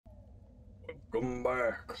Welcome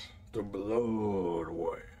back to Blood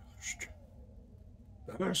West.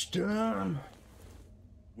 This time,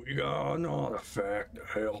 we got an artifact to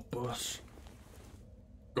help us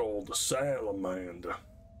called the salamander.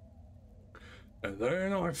 And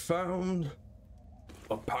then I found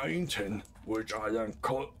a painting which I then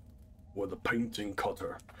cut with a painting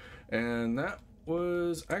cutter. And that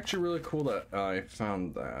was actually really cool that I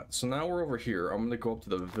found that. So now we're over here. I'm gonna go up to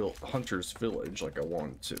the hunter's village like I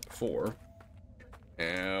wanted to before.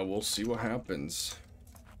 And we'll see what happens.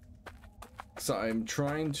 So I'm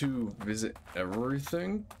trying to visit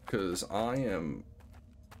everything because I am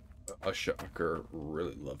a shocker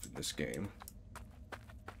really loving this game.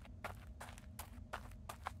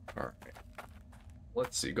 Alright.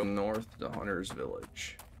 Let's see, go north to Hunter's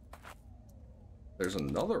Village. There's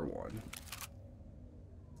another one.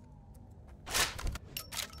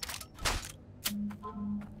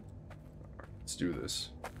 Let's do this.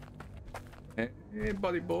 Hey,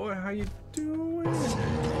 buddy boy, how you doing?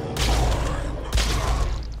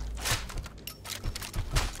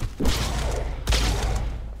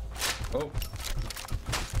 Oh.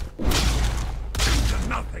 To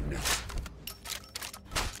nothingness.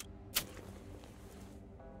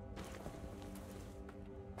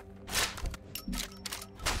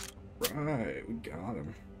 Right, we got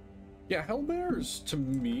him. Yeah, hellbears to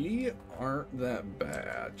me aren't that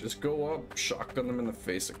bad. Just go up, shotgun them in the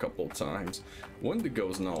face a couple times.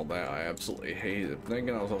 Wendigos and all that, I absolutely hate it. But then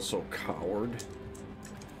again, I was also a coward.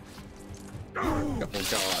 Oh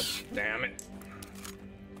god, damn it.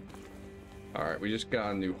 Alright, we just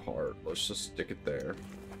got a new heart. Let's just stick it there.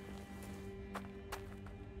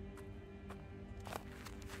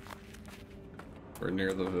 We're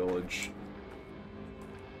near the village.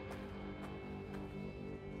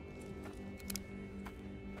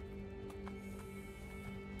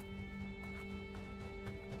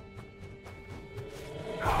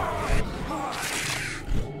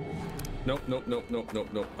 Nope, nope, nope, nope, nope,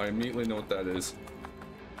 nope. I immediately know what that is.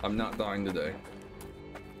 I'm not dying today.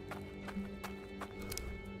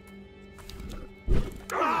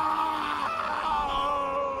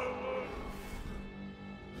 I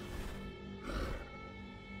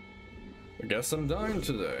guess I'm dying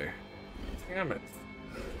today. Damn it.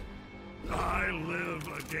 I live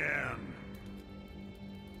again.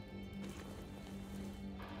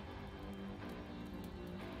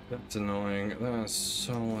 That's annoying. That's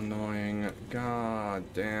so annoying. God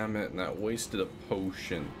damn it. And that wasted a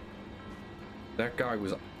potion. That guy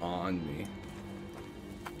was on me.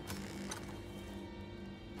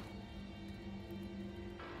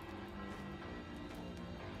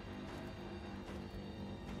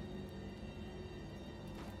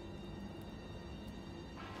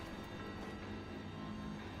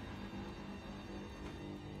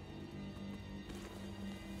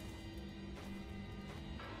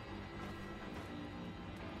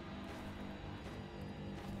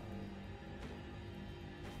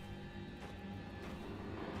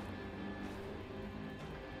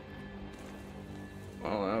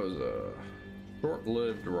 Well, that was a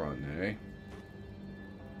short-lived run, eh?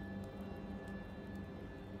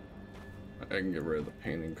 I can get rid of the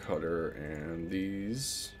painting cutter and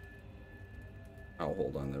these. I'll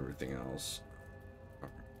hold on to everything else.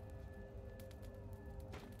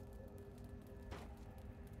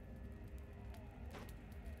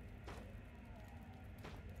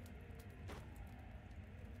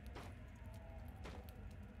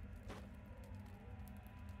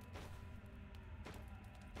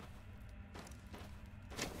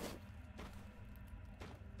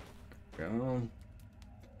 I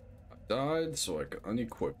died so I could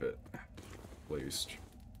unequip it, at least.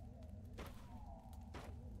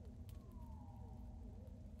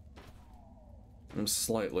 I'm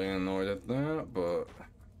slightly annoyed at that, but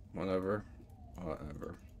whatever.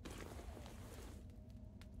 Whatever.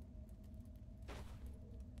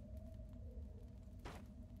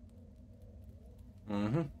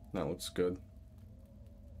 That looks good.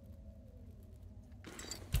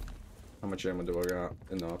 How much ammo do I got?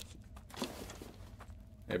 Enough.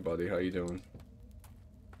 Hey buddy, how you doing?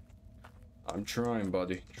 I'm trying,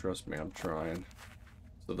 buddy. Trust me, I'm trying.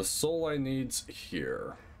 So the soul I need's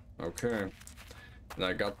here. Okay. And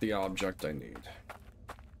I got the object I need.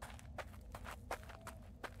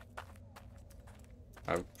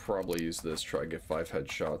 I'll probably use this, try to get 5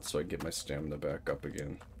 headshots so I get my stamina back up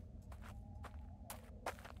again.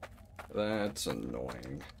 That's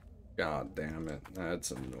annoying. God damn it,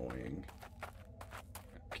 that's annoying.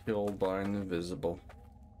 Killed by an invisible.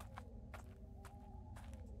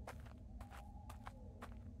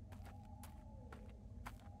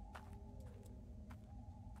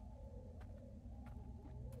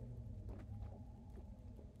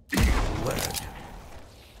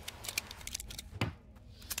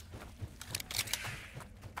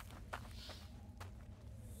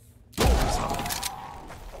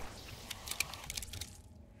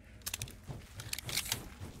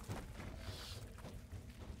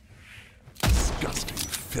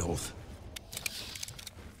 filth.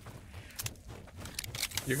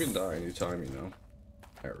 You can die anytime, you know.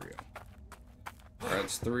 There we go.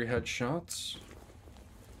 That's 3 headshots.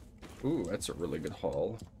 Ooh, that's a really good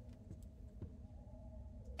haul.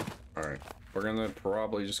 Alright, we're gonna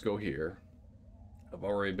probably just go here. I've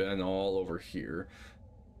already been all over here.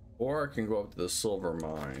 Or I can go up to the silver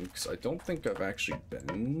mine, because I don't think I've actually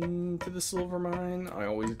been to the silver mine. I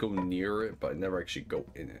always go near it, but I never actually go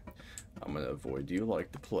in it. I'm gonna avoid you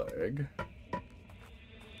like the plague.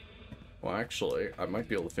 Well, actually, I might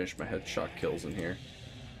be able to finish my headshot kills in here.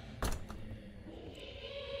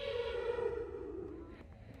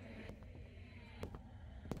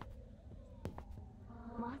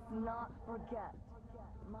 Must not forget.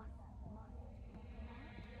 Must.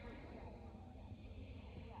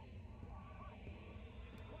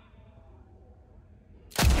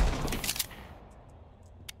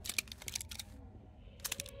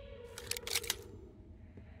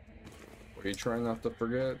 Are you trying not to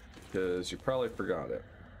forget? Because you probably forgot it.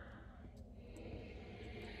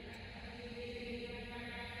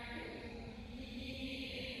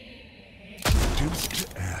 Reduced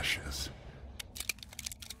to ashes.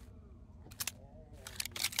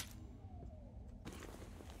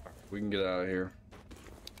 We can get out of here.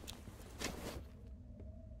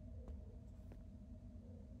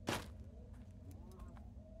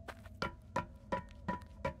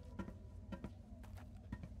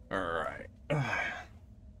 Alright.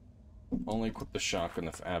 Only equip the shotgun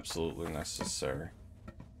if absolutely necessary.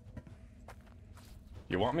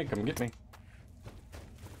 You want me? Come get me.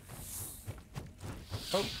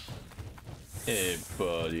 Oh. Hey,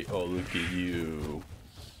 buddy. Oh, look at you.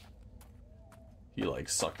 He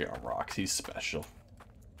likes sucking on rocks. He's special.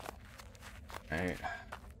 Alright.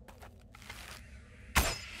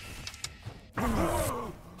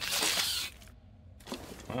 Oh,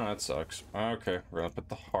 that sucks. Okay, we're gonna put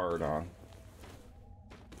the heart on.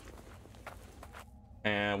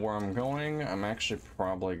 And where I'm going, I'm actually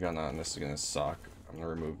probably gonna, and this is gonna suck, I'm gonna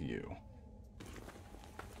remove you.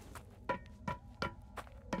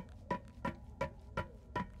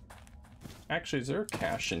 Actually, is there a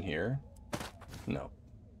cache in here? No.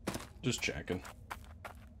 Just checking.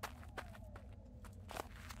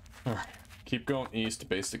 Alright. Keep going east to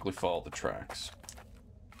basically follow the tracks.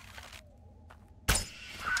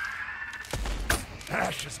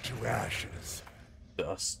 Ashes to ashes.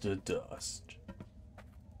 Dust to dust.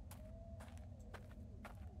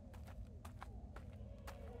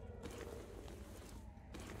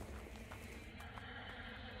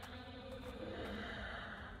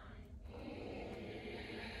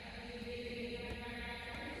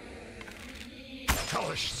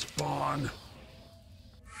 Hellish spawn.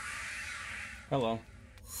 Hello.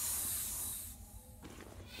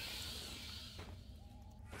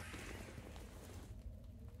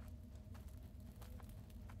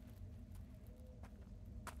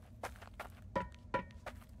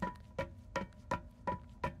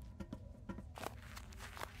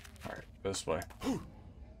 Alright, this way.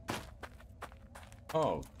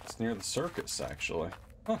 Oh, it's near the circus, actually.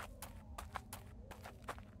 Huh.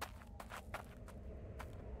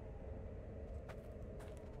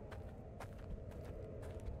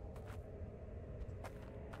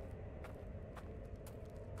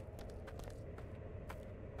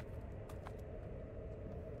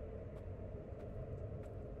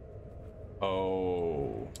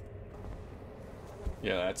 Oh.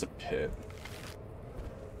 Yeah, that's a pit.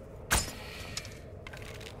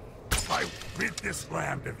 I rid this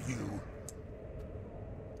land of you.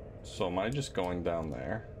 So am I just going down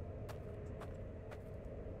there?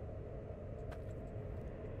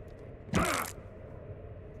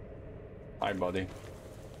 Hi, buddy.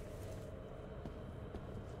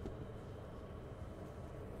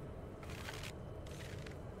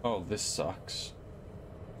 Oh, this sucks.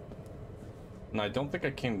 And I don't think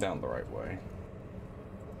I came down the right way.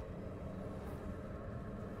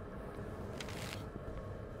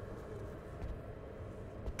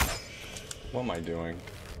 What am I doing?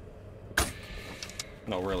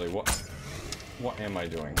 No, really, what am I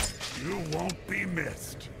doing? You won't be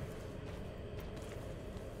missed.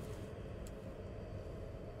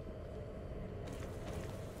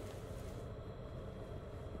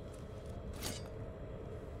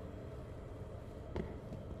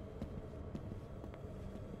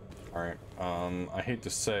 Alright, I hate to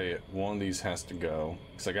say it, one of these has to go,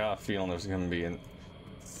 because I got a feeling there's going to be a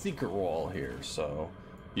secret wall here, so,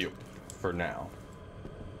 for now.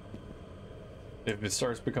 If it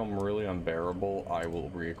starts becoming really unbearable, I will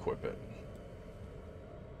re-equip it.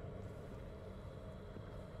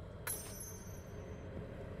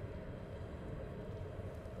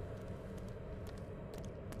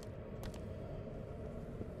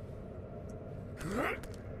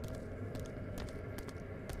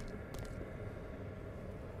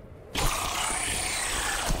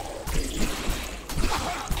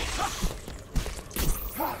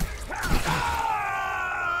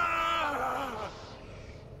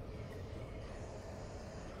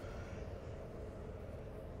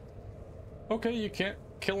 Okay, you can't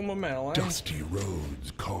kill him with melee. Dusty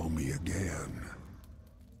roads call me again.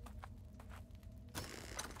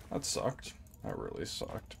 That sucked. That really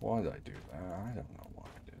sucked. Why did I do that? I don't know why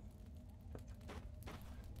I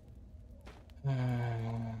did.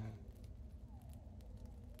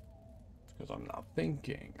 Because I'm not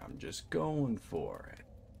thinking. I'm just going for it.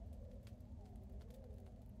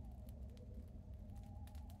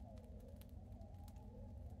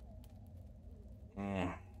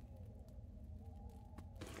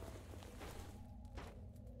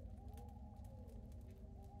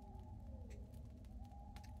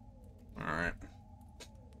 Alright.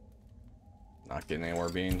 Not getting anywhere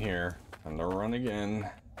being here. Time to run again.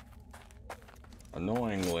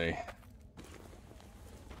 Annoyingly.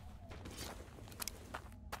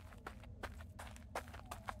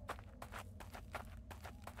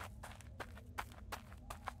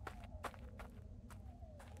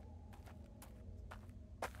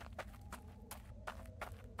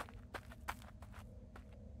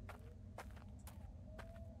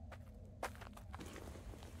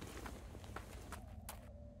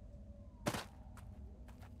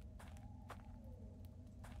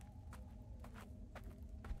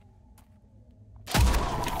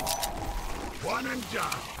 One and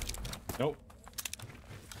done. Nope.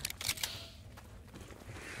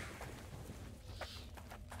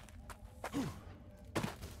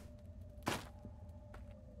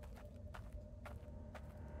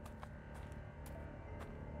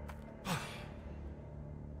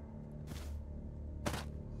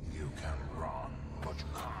 You can run, but you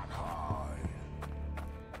can't hide.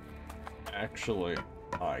 Actually,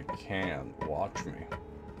 I can. Watch me.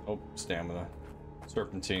 Oh, stamina.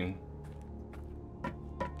 Serpentine.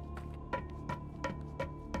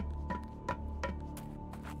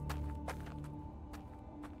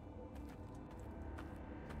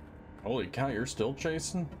 Holy cow, you're still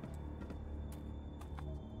chasing?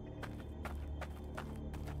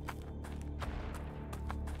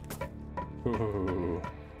 Ooh,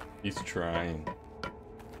 he's trying.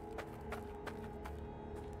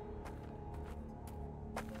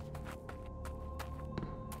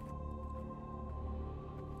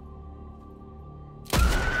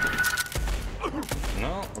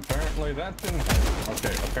 No, apparently that didn't hit.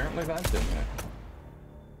 Okay, apparently that didn't hit.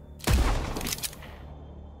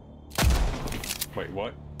 Wait,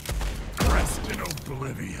 what? Rest in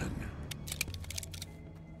oblivion.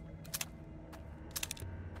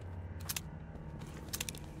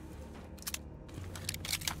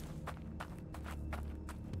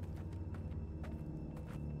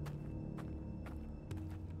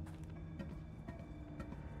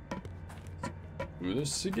 Do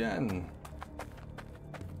this again.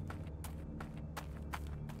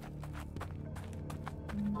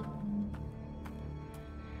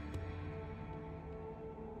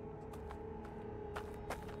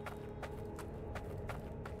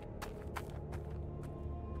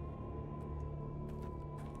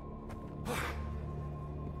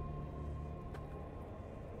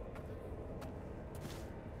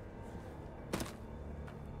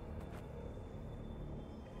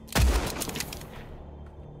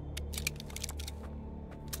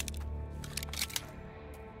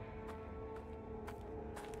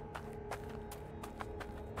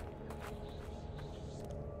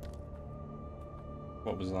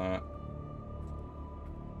 What was that?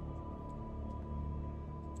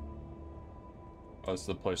 Oh, it's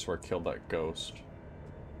the place where I killed that ghost.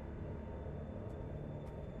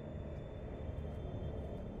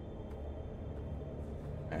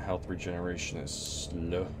 My health regeneration is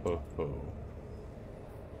slow.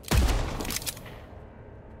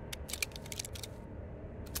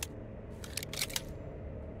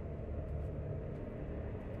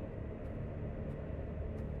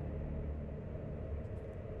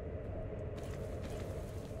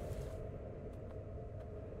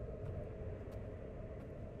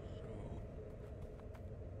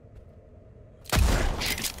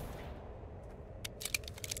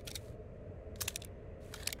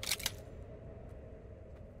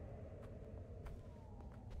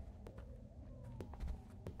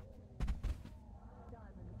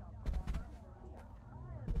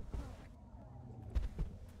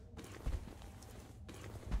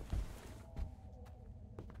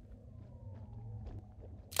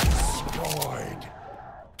 Destroyed.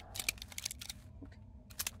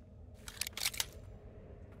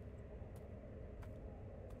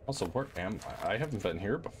 Also, where am I? I haven't been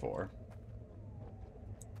here before.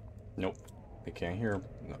 Nope. They can't hear.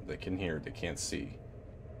 No, they can hear. They can't see.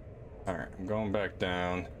 Alright, I'm going back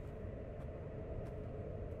down.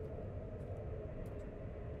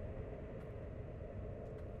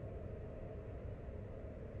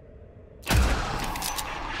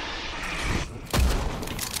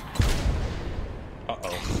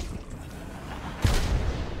 Uh-oh.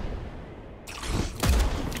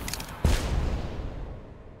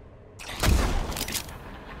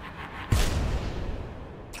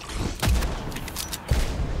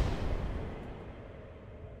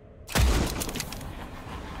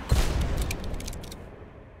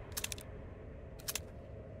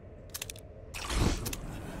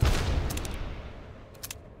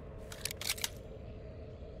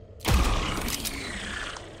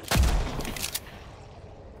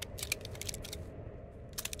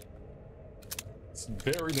 It's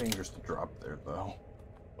very dangerous to drop there, though.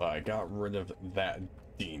 But I got rid of that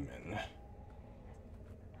demon.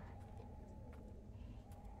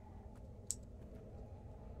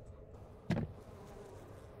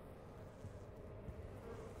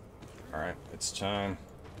 Alright, it's time.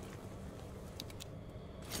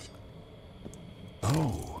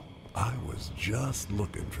 Oh, I was just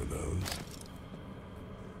looking for those.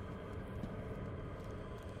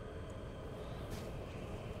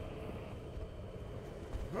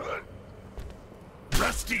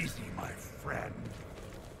 Rest easy, my friend.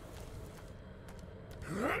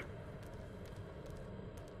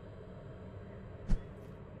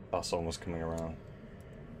 That's almost coming around.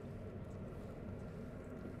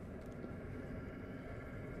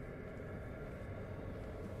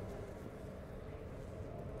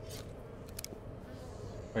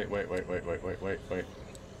 Wait.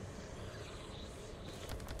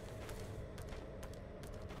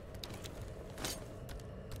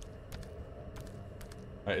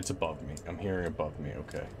 It's above me. I'm hearing above me,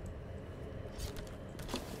 okay.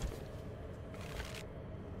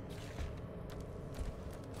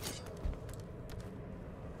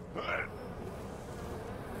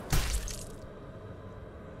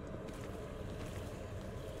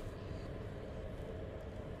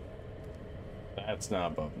 That's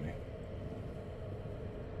not above me.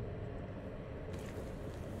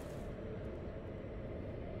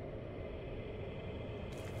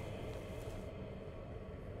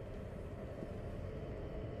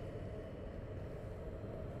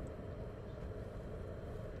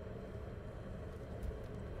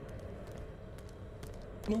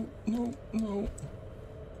 No.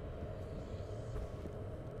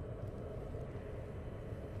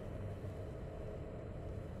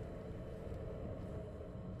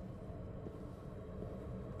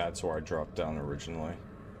 That's where I dropped down originally.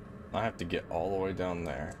 I have to get all the way down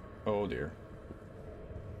there. Oh dear.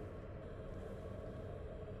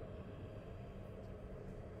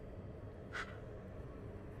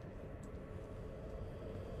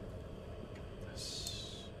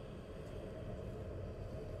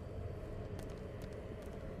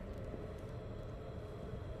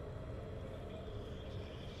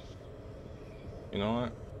 You know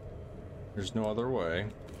what? There's no other way.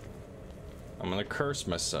 I'm gonna curse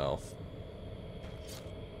myself.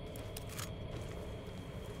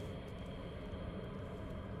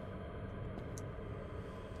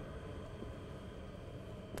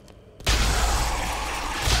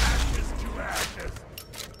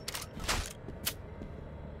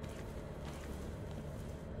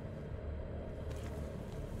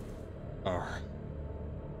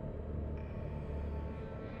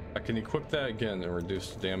 I can equip that again and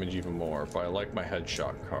reduce the damage even more, but I like my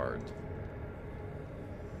headshot card.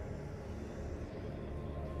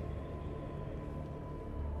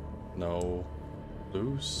 No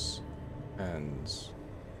loose ends.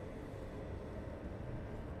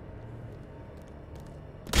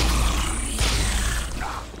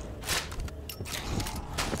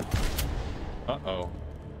 Uh-oh.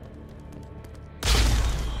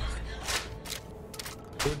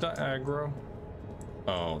 Who'd that aggro?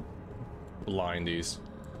 Oh, blindies.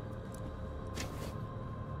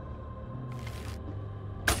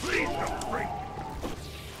 Please don't break.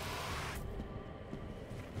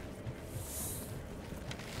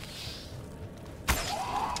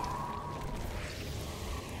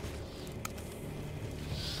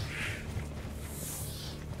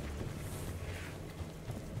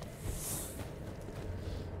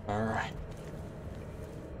 All right.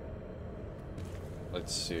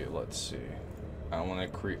 Let's see. I want to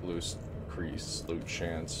increase loot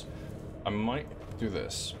chance. I might do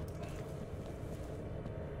this.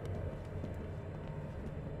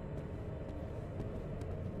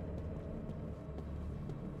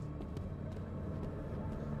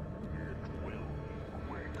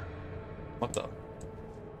 What the?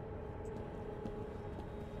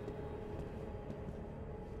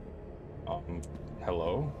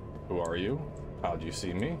 Hello? Who are you? How'd you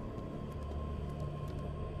see me?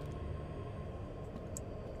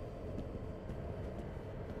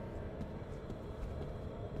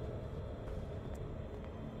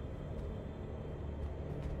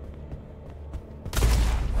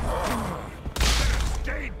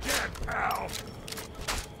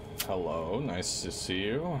 Nice to see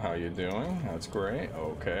you. How you doing? That's great.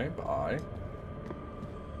 Okay, bye.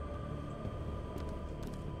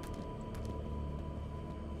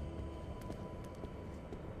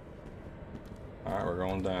 Alright, we're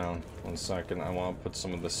going down. 1 second, I want to put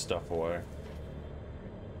some of this stuff away.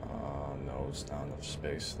 No, it's not enough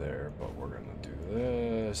space there, but we're gonna do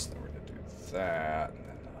this, then we're gonna do that, and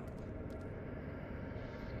then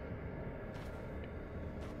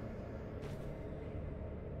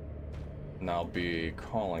and I'll be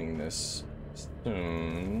calling this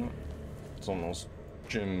soon. It's almost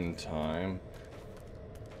gym time.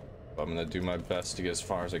 But I'm gonna do my best to get as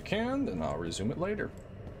far as I can, then I'll resume it later.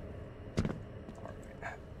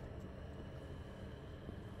 Alright.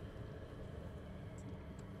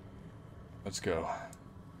 Let's go.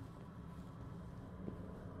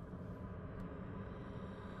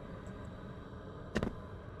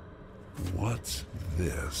 What's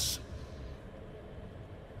this?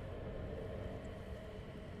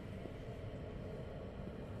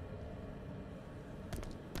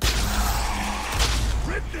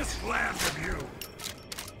 Rid this land of you!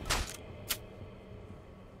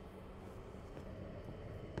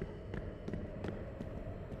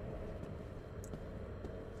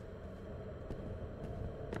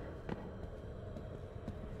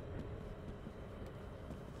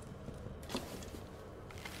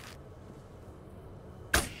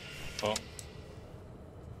 Oh.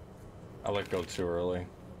 I let go too early.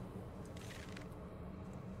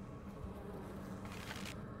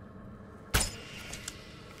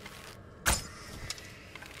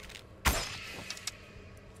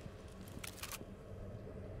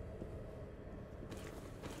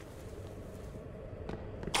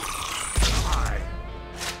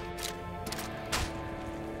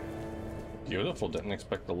 Beautiful, didn't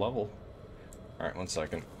expect the level. Alright, 1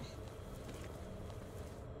 second.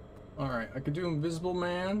 Alright, I could do Invisible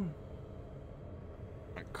Man.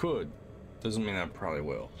 I could. Doesn't mean I probably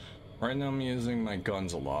will. Right now I'm using my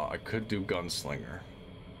guns a lot. I could do Gunslinger.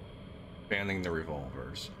 Banning the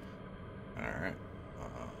revolvers. Alright.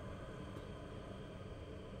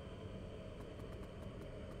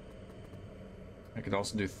 I could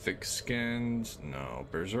also do Thick Skins. No.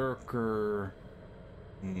 Berserker.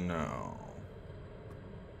 No.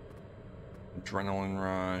 Adrenaline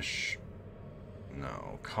Rush.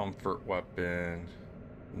 No. Comfort Weapon.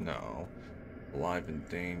 No. Alive and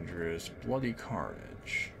Dangerous. Bloody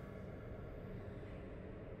Carnage.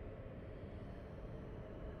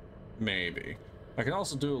 Maybe. I can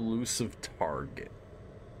also do Elusive Target.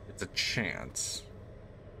 It's a chance.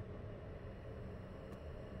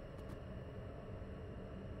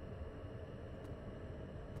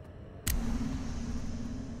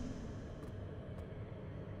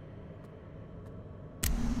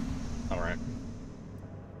 Alright.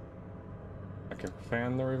 I can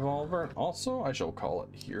fan the revolver. Also, I shall call it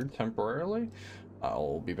here temporarily.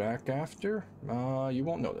 I'll be back after. You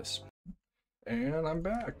won't notice. And I'm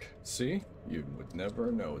back. See? You would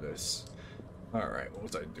never notice. Alright, what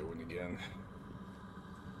was I doing again?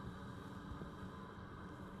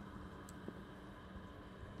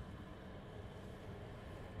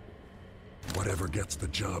 Whatever gets the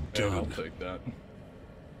job Yeah, I'll done. take that.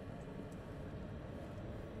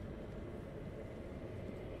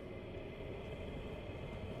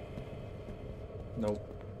 Nope.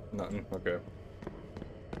 Nothing. Okay.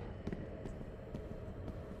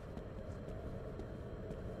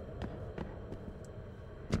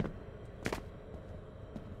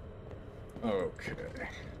 Okay.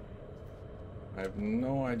 I have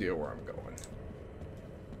no idea where I'm going.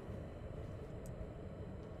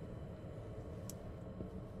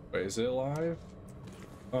 Wait, is it alive?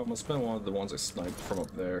 Oh, it must have been one of the ones I sniped from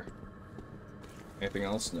up there. Anything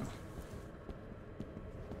else? No.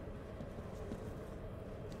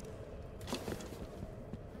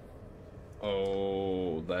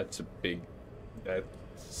 Oh, that's a big...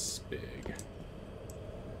 That's big.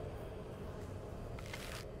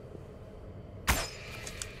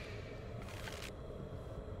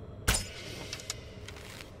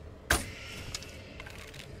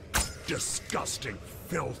 Disgusting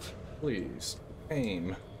filth. Please,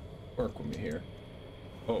 aim. Work with me here.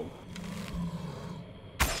 Oh.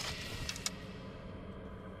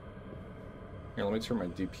 Here, let me turn my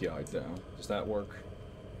DPI down. Does that work?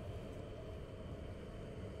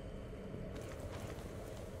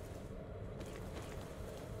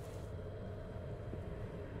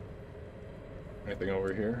 Anything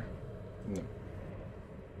over here? No.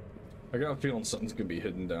 I got a feeling something's gonna be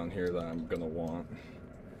hidden down here that I'm gonna want.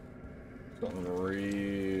 Something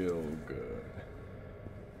real good.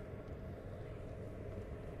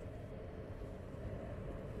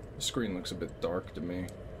 The screen looks a bit dark to me.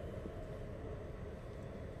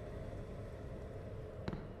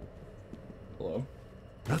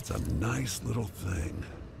 That's a nice little thing.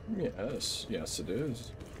 Yes, yes it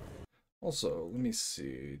is. Also, let me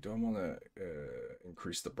see. Do I want to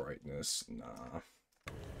increase the brightness? Nah.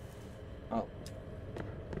 Oh.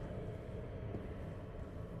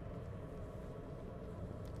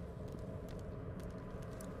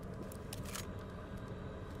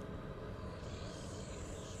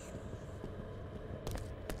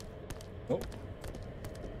 Oh.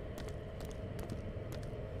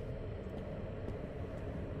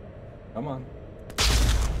 Come on.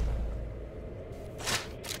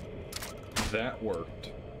 That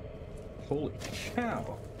worked. Holy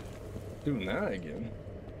cow. Doing that again.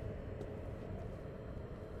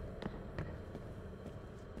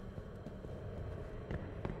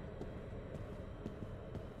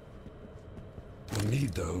 We'll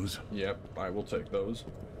need those. Yep, I will take those.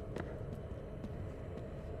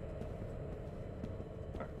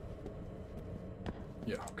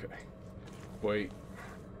 Yeah, okay. Wait.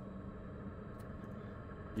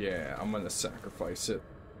 Yeah, I'm gonna sacrifice it.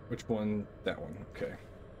 Which one? That one, okay.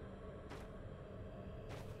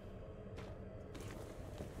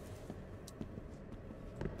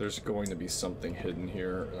 There's going to be something hidden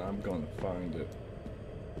here, and I'm going to find it.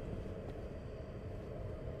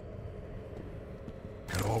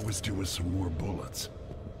 Could always do with some more bullets.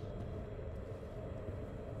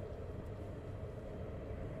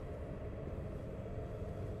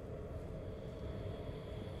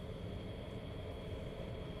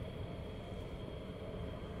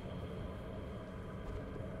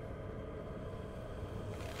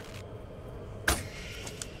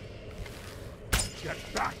 Get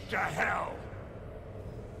back to hell!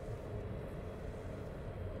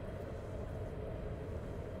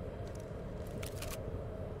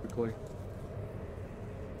 Quickly.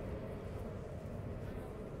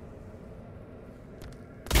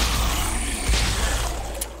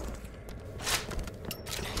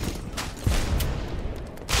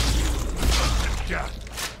 Death!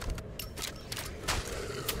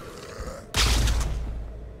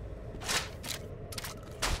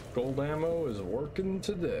 Gold ammo is working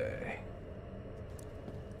today.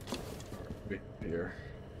 Here.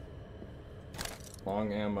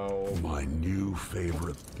 Long ammo. My new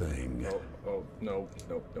favorite thing. Oh, no.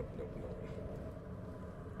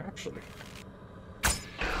 Actually.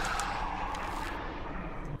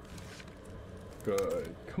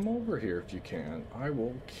 Good. Come over here if you can. I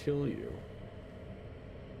will kill you.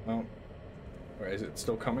 Oh. Wait, is it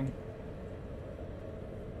still coming?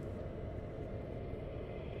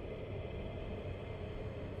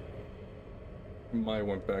 Mine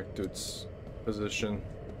went back to its position.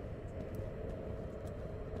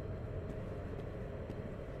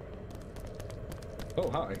 Oh,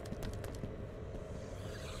 hi.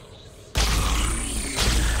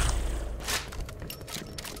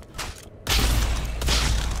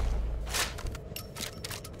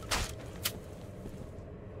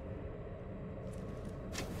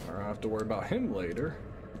 I don't have to worry about him later.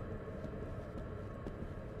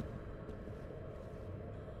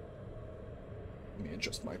 Let me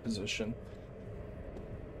adjust my position.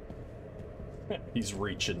 He's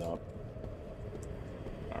reaching up.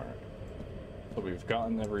 Alright. So we've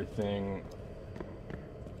gotten everything,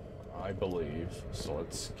 I believe. So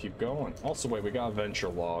let's keep going. Also, wait, we got adventure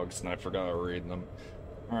logs, and I forgot to read them.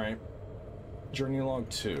 Alright. Journey log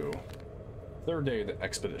 2. Third day of the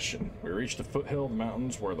expedition. We reached the foothill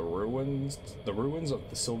mountains where the ruins of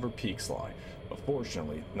the Silver Peaks lie, but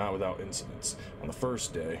fortunately, not without incidents. On the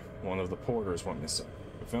first day, one of the porters went missing.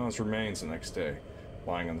 We found his remains the next day,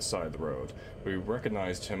 lying on the side of the road. We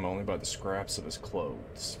recognized him only by the scraps of his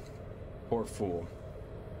clothes. Poor fool.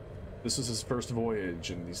 This is his first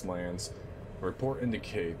voyage in these lands. A report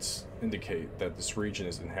indicate that this region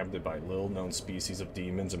is inhabited by little-known species of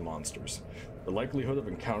demons and monsters. The likelihood of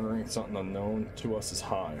encountering something unknown to us is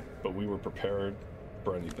high, but we were prepared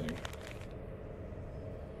for anything.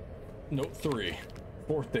 Note 3.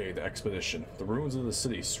 Fourth day of the expedition. The ruins of the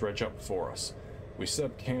city stretch out before us. We set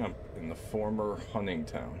up camp in the former hunting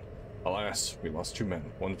town. Alas, we lost 2 men.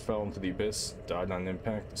 One fell into the abyss, died on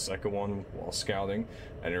impact. The second one, while scouting,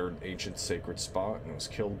 entered an ancient sacred spot and was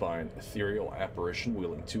killed by an ethereal apparition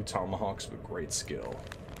wielding 2 tomahawks with great skill.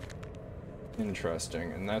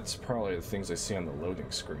 Interesting, and that's probably the things I see on the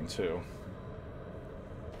loading screen too.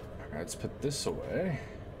 Alright, let's put this away.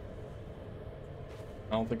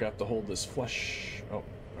 I don't think I have to hold this flesh. Oh,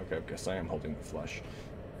 okay, I guess I am holding the flesh.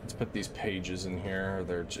 Let's put these pages in here.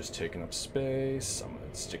 They're just taking up space. I'm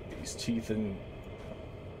gonna stick these teeth in.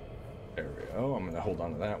 There we go. I'm gonna hold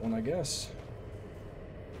on to that one, I guess.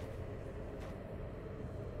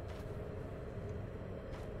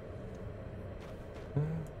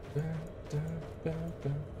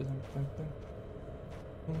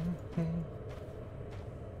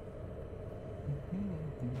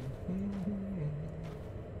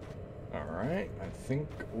 Alright, I think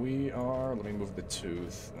we are. Let me move the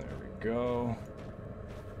tooth. There we go.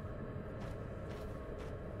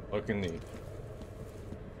 Looking neat.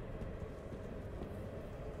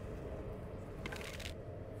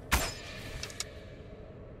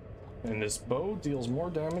 And this bow deals more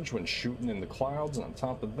damage when shooting in the clouds, and on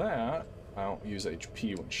top of that, I don't use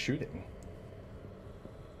HP when shooting.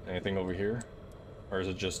 Anything over here? Or is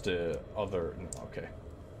it just other? No, okay.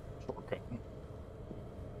 Shortcut.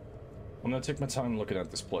 I'm gonna take my time looking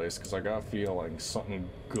at this place, because I got a feeling something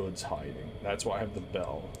good's hiding. That's why I have the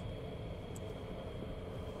bell.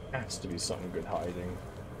 Has to be something good hiding.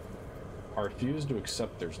 I refuse to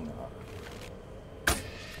accept there's not.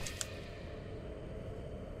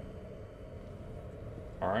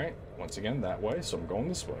 Alright, once again that way, so I'm going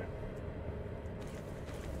this way.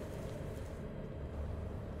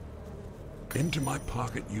 Into my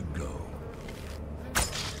pocket you go.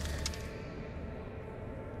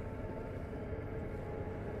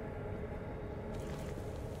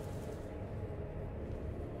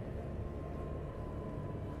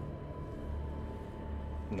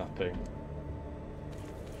 Nothing.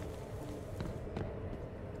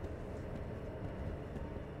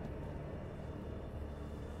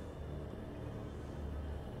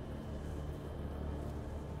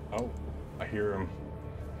 Oh, I hear him.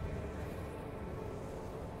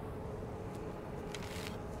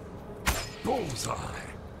 Bullseye.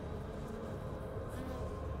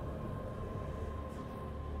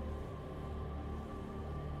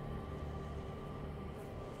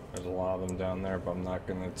 There's a lot of them down there, but I'm not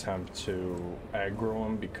going to attempt to aggro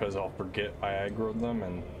them because I'll forget I aggroed them,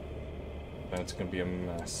 and then it's going to be a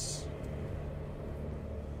mess.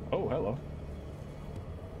 Oh, hello.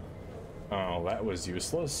 Oh, that was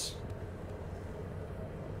useless.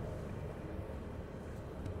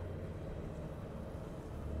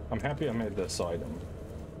 I'm happy I made this item.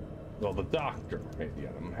 Well, the doctor made the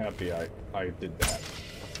item. I'm happy I did that.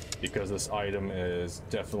 Because this item is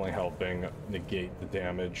definitely helping negate the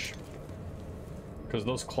damage. Because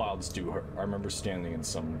those clouds do hurt. I remember standing in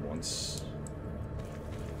some once.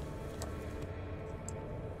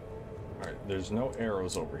 Alright, there's no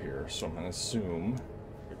arrows over here, so I'm gonna assume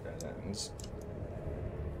that ends.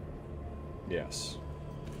 Yes.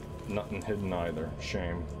 Nothing hidden either.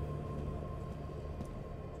 Shame.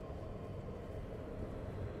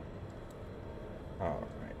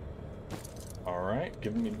 Alright,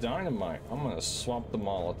 giving me dynamite. I'm gonna swap the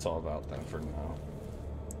Molotov out then for now.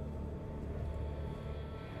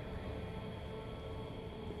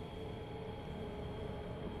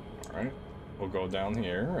 Alright, we'll go down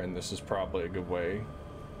here, and this is probably a good way.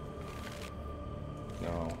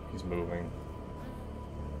 No, he's moving.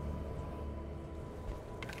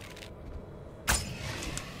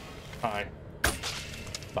 Hi.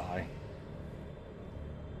 Bye.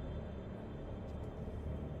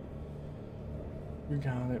 We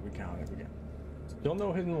got it, we got it, we got it. Still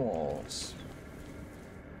no hidden walls.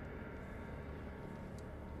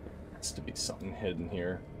 Has to be something hidden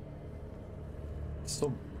here. It's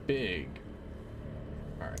so big.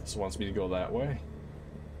 Alright, so it wants me to go that way.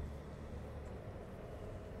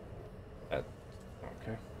 That,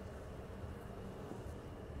 okay.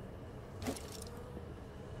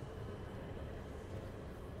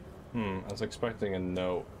 I was expecting a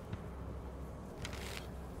note.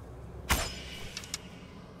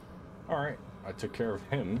 Alright, I took care of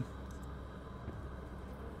him.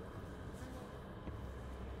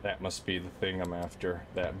 That must be the thing I'm after.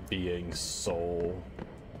 That being's soul.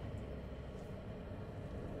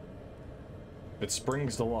 If it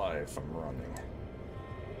springs to life, I'm running.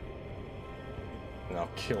 And I'll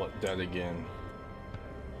kill it dead again.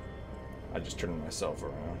 I just turned myself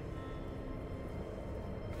around.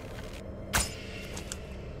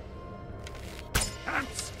 And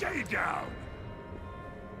stay down!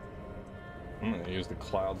 I'm gonna use the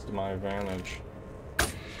clouds to my advantage.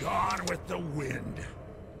 Gone with the wind.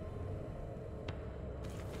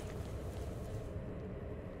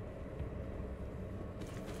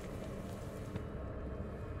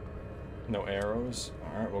 No arrows?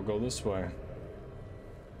 Alright, we'll go this way.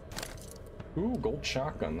 Ooh, gold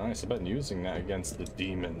shotgun. Nice. I've been using that against the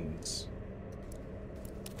demons.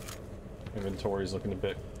 Inventory's looking a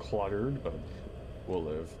bit cluttered, but we'll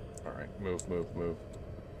live. Alright, move, move, move.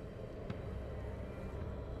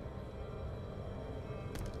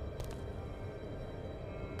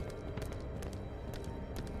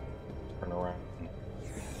 Turn around.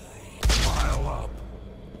 Pile up.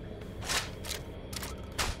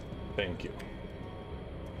 Thank you.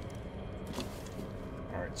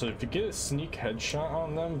 Alright, So if you get a sneak headshot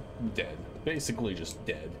on them, dead. Basically just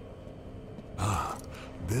dead. Ah,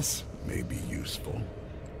 this may be useful.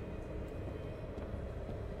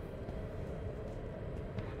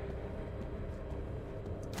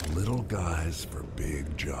 Little guys for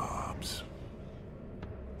big jobs.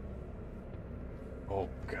 Oh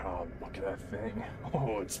god, look at that thing.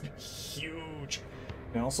 Oh, it's huge.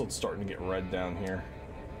 And also it's starting to get red down here.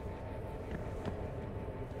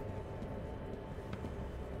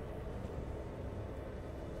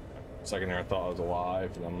 Second there I thought I was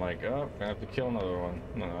alive, and I'm like, oh, I have to kill another one.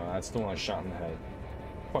 No, that's the one I shot in the head.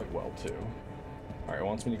 Quite well, too. Alright, it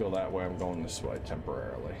wants me to go that way. I'm going this way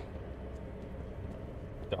temporarily.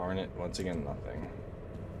 Darn it, once again, nothing.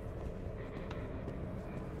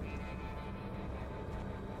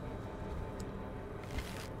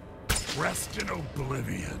 Rest in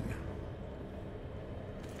oblivion.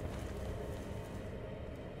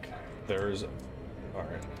 There's...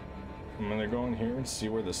 Alright. I'm gonna go in here and see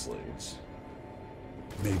where this leads.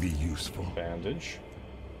 May be useful. Bandage.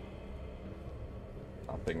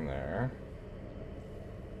 Nothing there.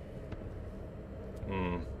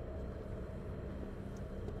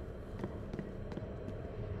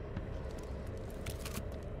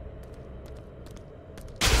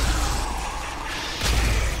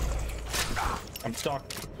 I'm stuck.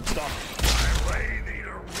 I'm stuck. I lay thee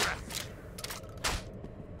to rest.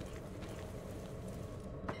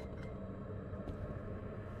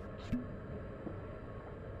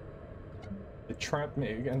 It trapped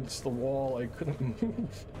me against the wall. I couldn't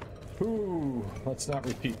move. Ooh, let's not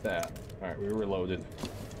repeat that. Alright, we reloaded.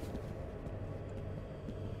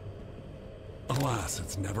 Alas,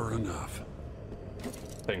 it's never enough.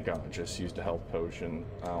 Thank God, I just used a health potion.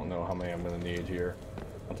 I don't know how many I'm gonna need here.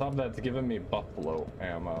 On top of that, they're giving me buffalo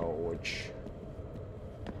ammo, which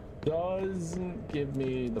doesn't give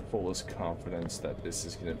me the fullest confidence that this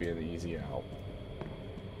is gonna be an easy out.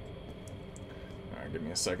 Alright, give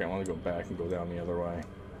me a second. I want to go back and go down the other way.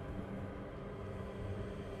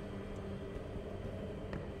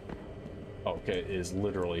 Okay, it is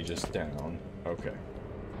literally just down. Okay.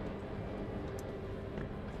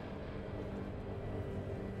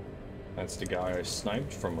 That's the guy I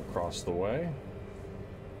sniped from across the way.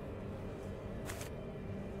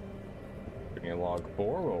 Give me a log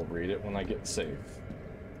 4, we'll read it when I get safe.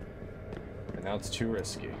 And now it's too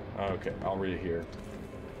risky. Okay, I'll read it here.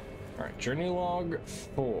 Alright, journey log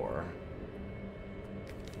 4.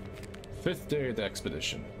 5th day of the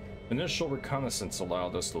expedition. Initial reconnaissance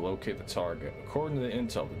allowed us to locate the target. According to the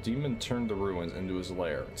intel, the demon turned the ruins into his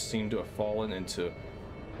lair. It seemed to have fallen into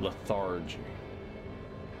lethargy.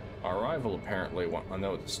 Our arrival apparently went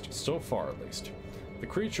unnoticed, so far at least. The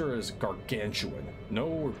creature is gargantuan. No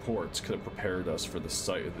reports could have prepared us for the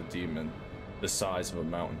sight of the demon, the size of a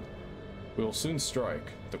mountain. We will soon strike.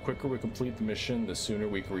 The quicker we complete the mission, the sooner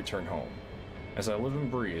we can return home. As I live and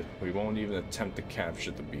breathe, we won't even attempt to capture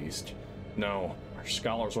the beast. No, our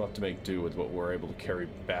scholars will have to make do with what we're able to carry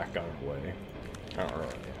back on our way.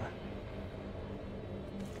 Alright, yeah.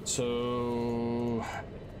 So...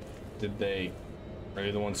 Are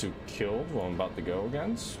you the ones who killed what I'm about to go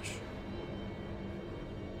against?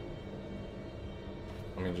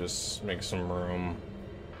 Let me just make some room.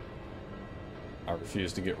 I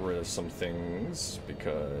refuse to get rid of some things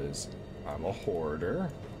because I'm a hoarder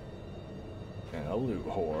and a loot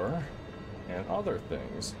whore and other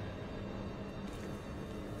things.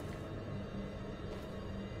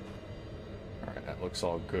 Alright, that looks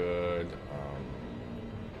all good.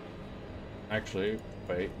 Actually,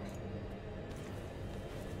 wait.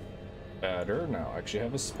 Better. Now I actually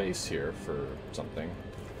have a space here for something.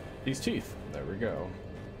 These teeth. There we go.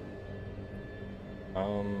 I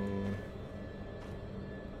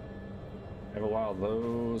have a lot of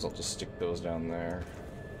those. I'll just stick those down there.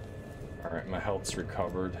 Alright, my health's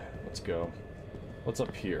recovered. Let's go. What's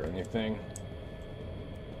up here? Anything?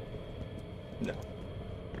 No.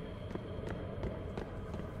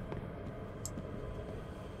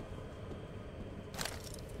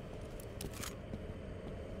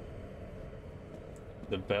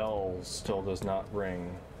 The bell still does not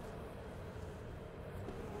ring.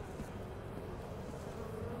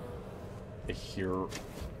 I hear...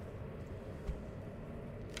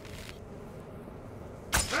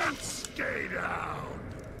 Let's stay down!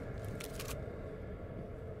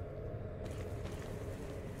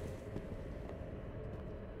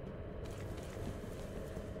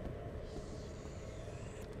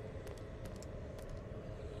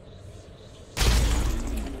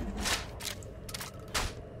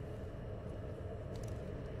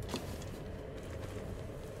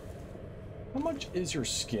 How much is your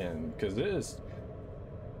skin? Because it is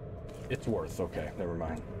It's worth. Okay, never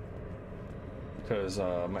mind. Because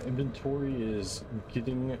my inventory is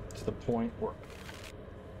getting to the point where...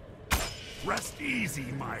 Rest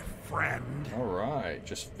easy, my friend. Alright,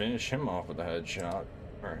 just finish him off with a headshot.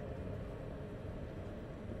 Alright.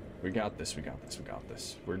 We got this, we got this, we got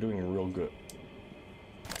this. We're doing real good.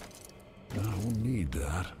 I will need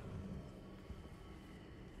that.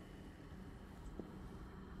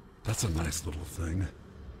 That's a nice little thing.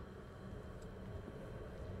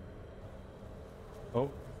 Oh.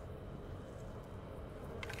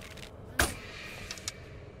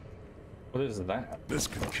 What is that? This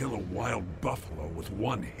could kill a wild buffalo with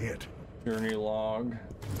one hit. Journey log.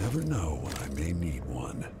 Never know when I may need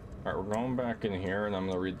one. Alright, we're going back in here and I'm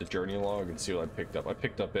going to read the journey log and see what I picked up. I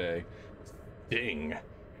picked up a Sting,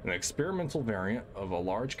 an experimental variant of a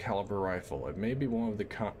large caliber rifle. It may be one of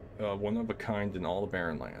a kind in all the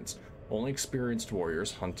barren lands. Only experienced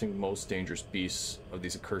warriors hunting most dangerous beasts of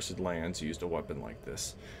these accursed lands used a weapon like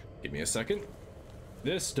this. Give me a second.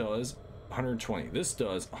 This does 120. This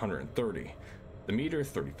does 130. The meter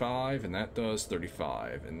 35, and that does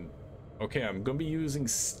 35. And okay, I'm gonna be using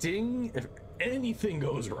Sting if anything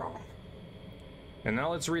goes wrong. And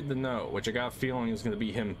now let's read the note, which I got a feeling is gonna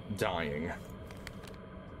be him dying.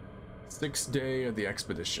 6th day of the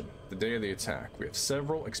expedition, the day of the attack. We have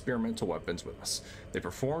several experimental weapons with us. They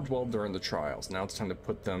performed well during the trials. Now it's time to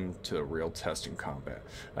put them to a real test in combat.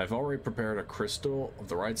 I've already prepared a crystal of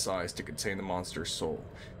the right size to contain the monster's soul.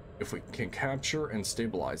 If we can capture and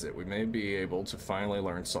stabilize it, we may be able to finally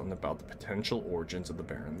learn something about the potential origins of the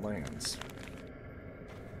barren lands.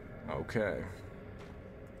 Okay.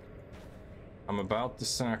 I'm about to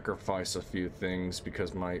sacrifice a few things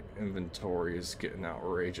because my inventory is getting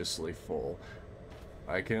outrageously full.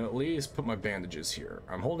 I can at least put my bandages here.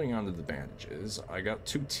 I'm holding on to the bandages. I got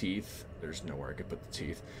 2 teeth. There's nowhere I could put the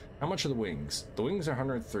teeth. How much are the wings? The wings are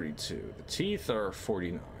 132. The teeth are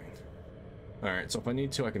 49. Alright, so if I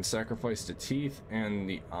need to, I can sacrifice the teeth and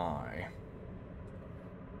the eye.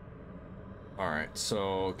 Alright,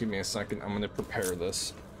 so give me a second. I'm going to prepare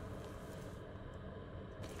this.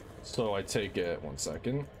 So I take it, 1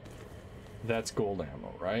 second. That's gold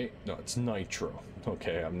ammo, right? No, it's nitro.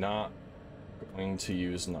 Okay, I'm not going to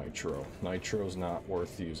use nitro. Nitro's not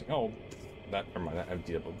worth using. Oh, that, never mind, that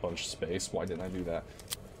emptied up a bunch of space. Why didn't I do that?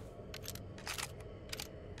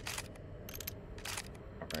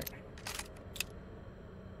 Alright.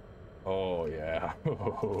 Oh, yeah.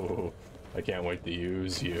 I can't wait to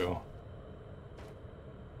use you.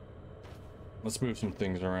 Let's move some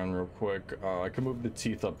things around real quick. I can move the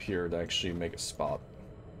teeth up here to actually make a spot.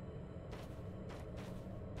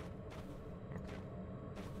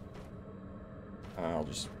 Okay. I'll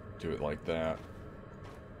just do it like that.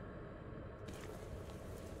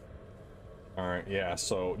 Alright, yeah,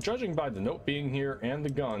 so judging by the note being here and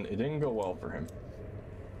the gun, it didn't go well for him.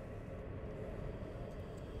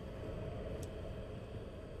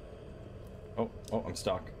 Oh, I'm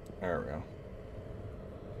stuck. There we go.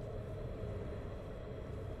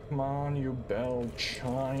 Come on, you bell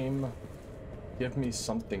chime. Give me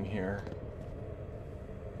something here.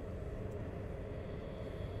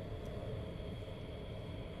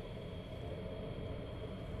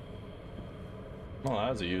 Oh,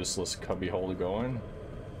 that's a useless cubbyhole to go in.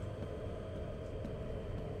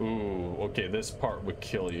 Ooh, okay, this part would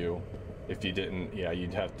kill you if you didn't. Yeah,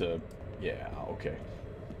 you'd have to. Yeah, okay.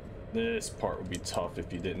 This part would be tough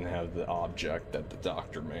if you didn't have the object that the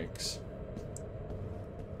doctor makes.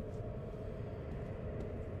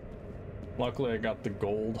 Luckily, I got the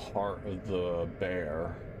gold heart of the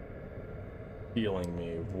bear healing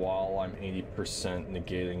me while I'm 80%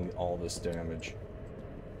 negating all this damage.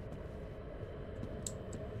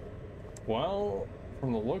 Well,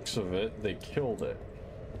 from the looks of it, they killed it.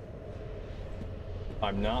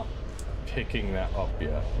 I'm not picking that up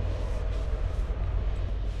yet.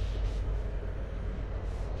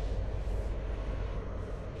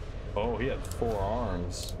 Oh, he had 4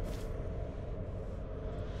 arms.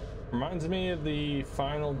 Reminds me of the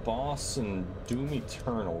final boss in Doom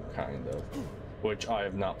Eternal, kind of. Which I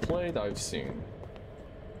have not played, I've seen.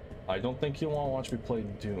 I don't think you want to watch me play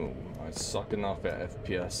Doom. I suck enough at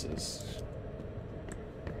FPSs.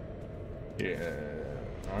 Yeah.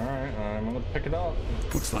 Alright, I'm gonna pick it up.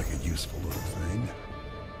 Looks like a useful little thing.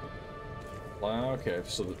 Okay,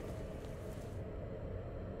 so the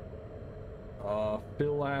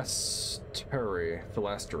Philastery.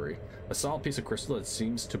 A solid piece of crystal that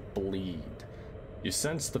seems to bleed. You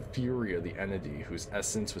sense the fury of the entity whose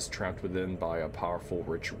essence was trapped within by a powerful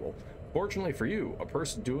ritual. Fortunately for you, a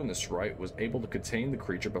person doing this right was able to contain the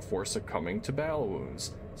creature before succumbing to battle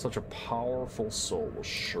wounds. Such a powerful soul will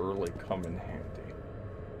surely come in handy.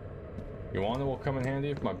 You want to know what will come in handy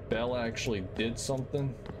if my bell actually did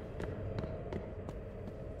something?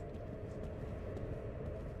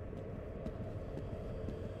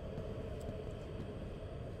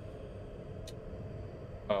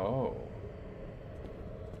 Oh.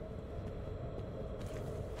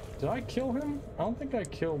 Did I kill him? I don't think I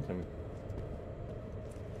killed him.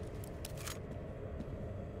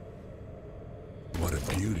 What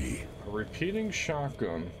a beauty. A repeating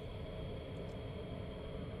shotgun.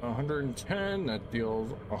 110, that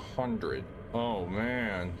deals 100. Oh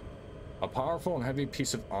man. A powerful and heavy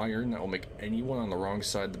piece of iron that will make anyone on the wrong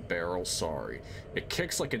side of the barrel sorry. It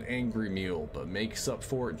kicks like an angry mule, but makes up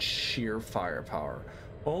for it in sheer firepower.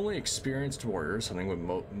 Only experienced warriors hunting with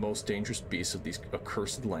most dangerous beasts of these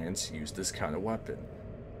accursed lands use this kind of weapon.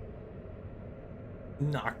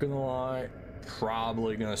 Not gonna lie,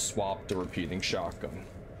 probably gonna swap the repeating shotgun.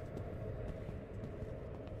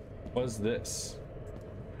 What's this?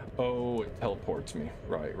 Oh, it teleports me.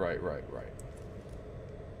 Right.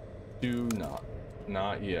 Do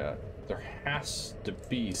not yet. There has to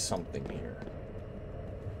be something here.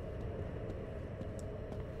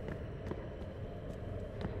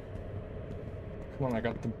 Come on, I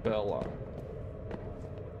got the bell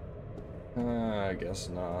on. I guess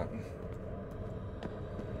not.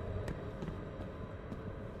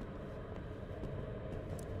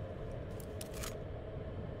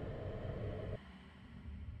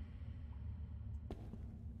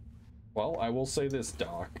 Well, I will say this,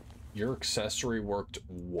 Doc. Your accessory worked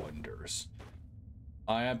wonders.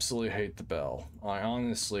 I absolutely hate the bell. I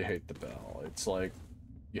honestly hate the bell. It's like,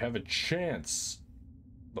 you have a chance,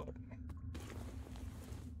 but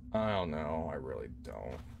I don't know. I really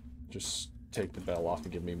don't. Just take the bell off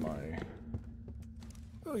and give me my...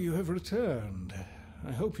 Oh, you have returned.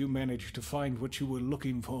 I hope you managed to find what you were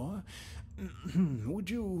looking for. Would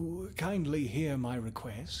you kindly hear my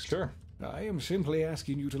request? Sure. I am simply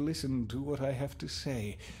asking you to listen to what I have to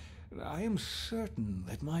say. I am certain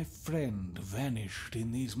that my friend vanished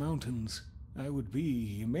in these mountains. I would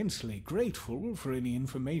be immensely grateful for any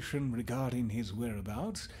information regarding his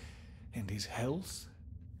whereabouts and his health.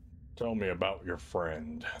 Tell me about your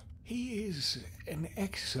friend. He is an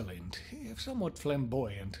excellent, if somewhat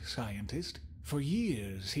flamboyant scientist. For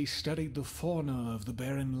years he studied the fauna of the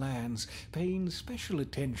barren lands, paying special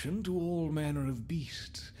attention to all manner of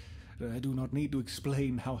beasts. I do not need to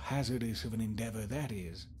explain how hazardous of an endeavor that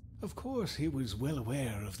is. Of course, he was well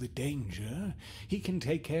aware of the danger. He can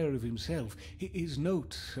take care of himself. His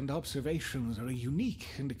notes and observations are a unique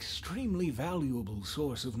and extremely valuable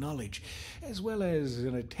source of knowledge, as well as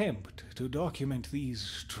an attempt to document these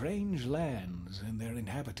strange lands and their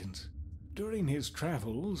inhabitants. During his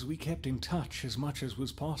travels, we kept in touch as much as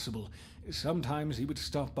was possible. Sometimes he would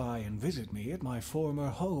stop by and visit me at my former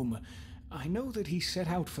home. I know that he set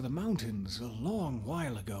out for the mountains a long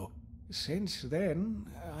while ago. Since then,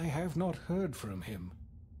 I have not heard from him.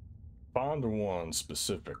 Find one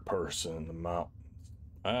specific person in the mountains.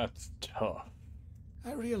 That's tough.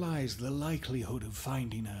 I realize the likelihood of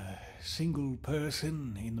finding a single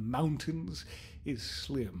person in the mountains is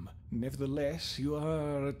slim. Nevertheless, you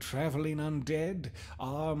are a traveling undead,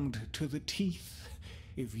 armed to the teeth.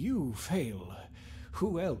 If you fail,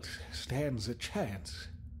 who else stands a chance?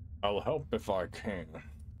 I'll help if I can.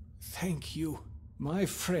 Thank you. My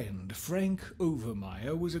friend, Frank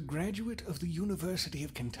Overmeyer, was a graduate of the University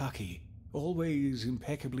of Kentucky. Always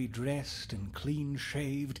impeccably dressed and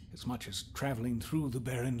clean-shaved, as much as traveling through the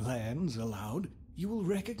barren lands allowed. You will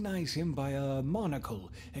recognize him by a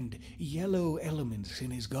monocle and yellow elements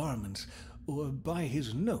in his garments, or by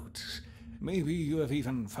his notes. Maybe you have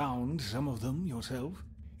even found some of them yourself.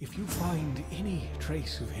 If you find any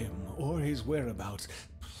trace of him or his whereabouts,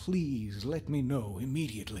 please let me know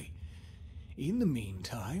immediately. In the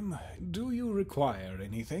meantime, do you require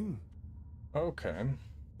anything? Okay.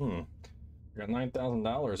 I got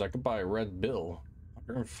 $9,000. I could buy a red bill.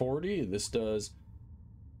 140. This does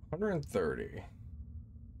 130.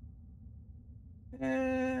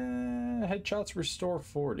 Headshots restore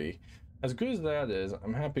 40. As good as that is,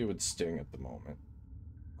 I'm happy with Sting at the moment.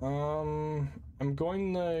 I'm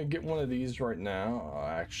going to get one of these right now.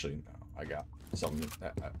 Actually, no. I got something.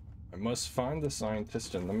 I must find the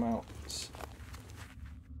scientist in the mountains.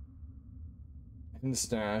 In the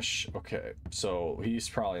stash. Okay, so he's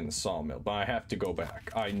probably in the sawmill, but I have to go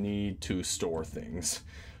back. I need to store things.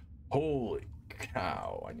 Holy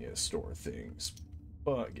cow, I need to store things.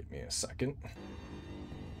 But give me a second.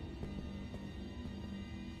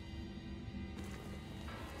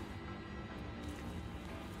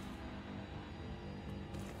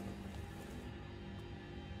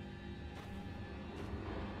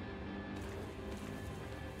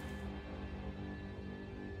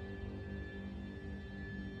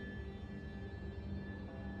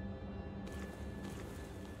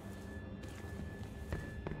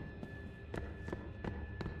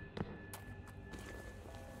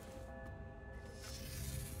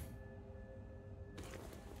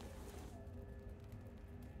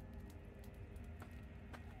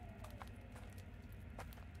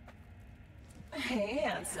 Hey,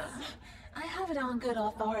 handsome. I have it on good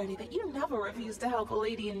authority that you never refuse to help a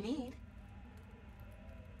lady in need.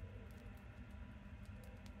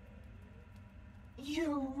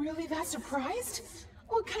 You're really that surprised?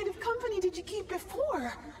 What kind of company did you keep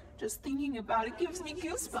before? Just thinking about it gives me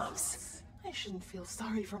goosebumps. I shouldn't feel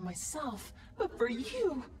sorry for myself, but for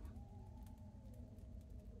you.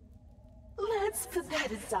 Let's put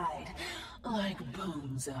that aside. Like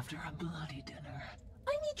bones after a bloody dinner.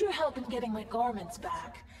 I need your help in getting my garments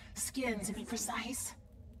back. Skin, to be precise.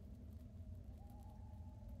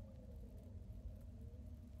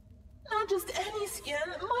 Not just any skin,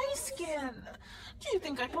 my skin. Do you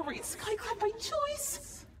think I parade Skyclad by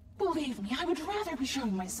choice? Believe me, I would rather be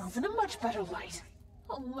showing myself in a much better light.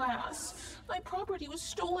 Alas, my property was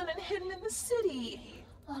stolen and hidden in the city.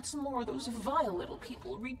 What's more, those vile little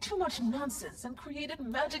people read too much nonsense and created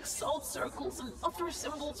magic salt circles and other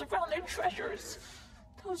symbols around their treasures.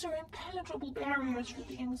 Those are impenetrable barriers for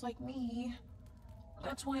beings like me.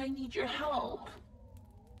 That's why I need your help.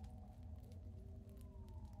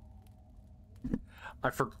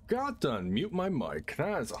 I forgot to unmute my mic.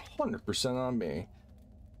 That is 100% on me.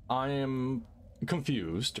 I am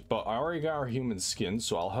confused, but I already got her human skin,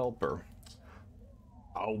 so I'll help her.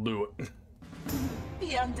 I'll do it. The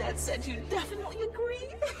undead said you definitely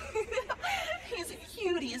agree. He's a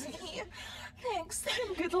cutie, isn't he? Thanks,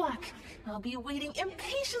 and good luck. I'll be waiting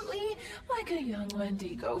impatiently like a young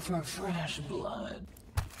Wendigo for fresh blood.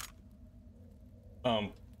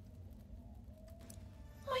 My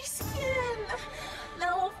skin!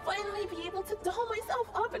 Now I'll finally be able to doll myself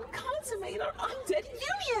up and consummate our undead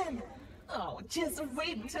union! Oh, just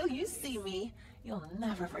wait until you see me. You'll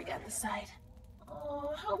never forget the sight.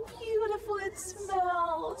 Oh, how beautiful it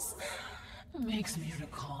smells! Makes me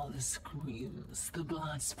recall the screams, the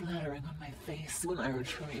blood splattering on my face when I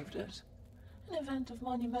retrieved it. An event of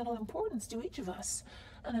monumental importance to each of us.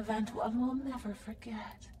 An event one will never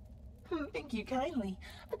forget. Thank you kindly,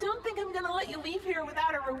 but don't think I'm gonna let you leave here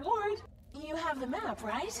without a reward. You have the map,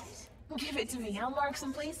 right? Give it to me, I'll mark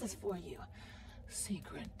some places for you.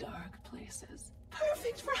 Secret, dark places.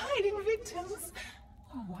 Perfect for hiding victims.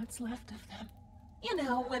 Or what's left of them. You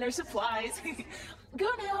know, winter supplies. Go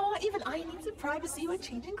now, even I need some privacy when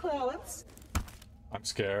changing clothes. I'm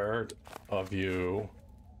scared of you.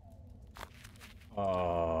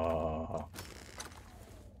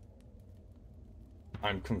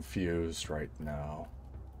 I'm confused right now.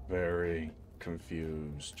 Very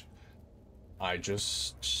confused. I'm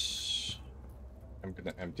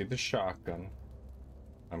gonna empty the shotgun.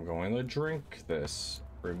 I'm going to drink this.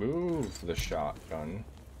 Remove the shotgun.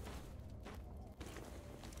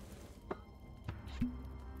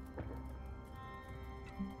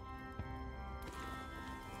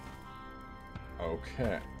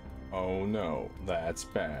 Okay. Oh no, that's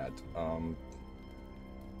bad.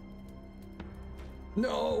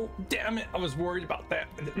 No! Damn it! I was worried about that.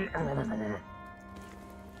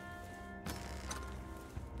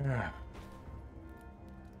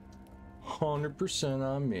 100%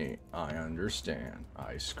 on me. I understand.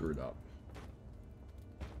 I screwed up.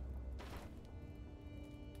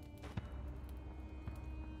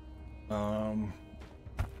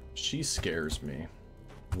 She scares me.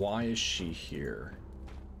 Why is she here?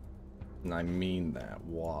 And I mean that.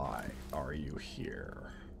 Why are you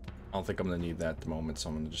here? I don't think I'm gonna need that at the moment, so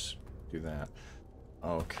I'm gonna just do that.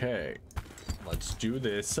 Okay, let's do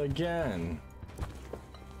this again.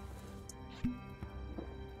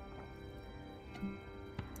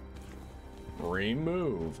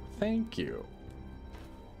 Remove. Thank you.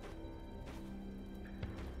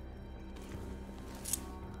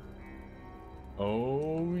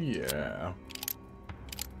 Oh yeah.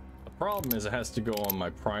 The problem is it has to go on my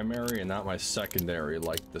primary and not my secondary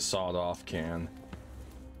like the sawed-off can.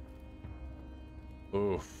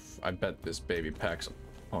 Oof, I bet this baby packs a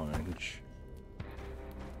punch.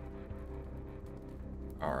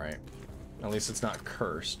 Alright. At least it's not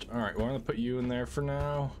cursed. Alright, we're gonna put you in there for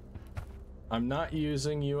now. I'm not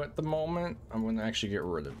using you at the moment. I'm gonna actually get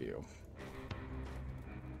rid of you.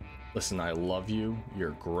 Listen, I love you.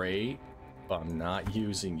 You're great. But I'm not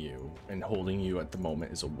using you. And holding you at the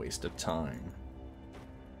moment is a waste of time.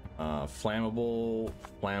 Flammable.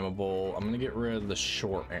 I'm gonna get rid of the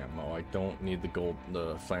short ammo. I don't need the gold,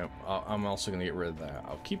 I'm also gonna get rid of that.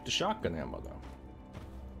 I'll keep the shotgun ammo though.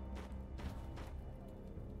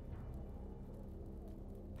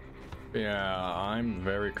 Yeah, I'm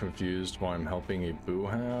very confused why I'm helping a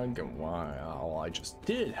boohag and why. Oh, I just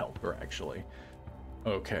did help her actually.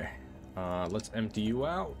 Okay, let's empty you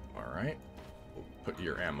out. All right, we'll put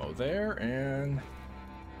your ammo there, and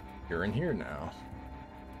you're in here now.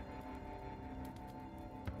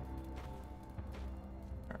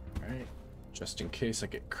 Alright. Just in case I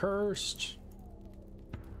get cursed.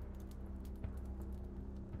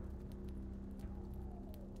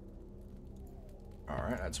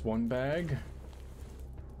 Alright, that's one bag.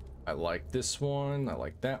 I like this one. I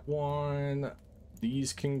like that one.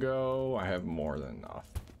 These can go. I have more than enough.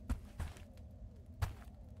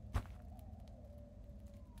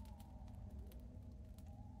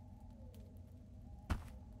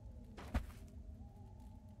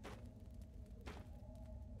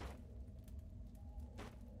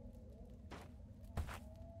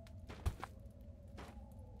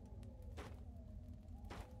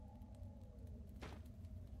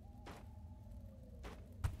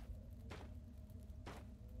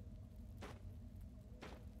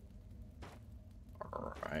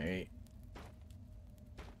 Alright.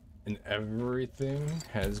 And everything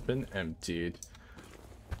has been emptied.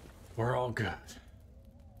 We're all good.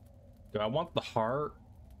 Do I want the heart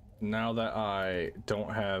now that I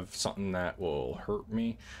don't have something that will hurt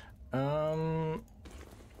me? I'm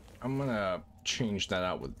gonna change that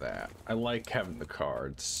out with that. I like having the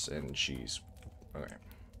cards, and she's okay.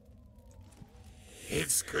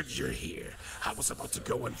 It's good you're here. I was about to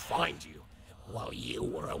go and find you. While you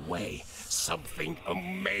were away, something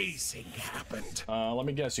amazing happened. Let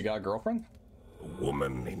me guess, you got a girlfriend? A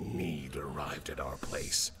woman in need arrived at our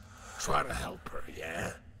place. Try to help her,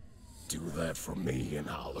 yeah? Do that for me and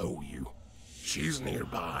I'll owe you. She's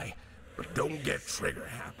nearby, but don't get trigger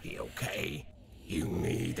happy, okay? You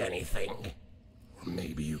need anything? Or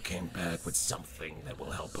maybe you came back with something that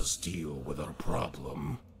will help us deal with our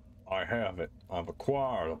problem. I have it. I've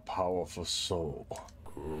acquired a powerful soul.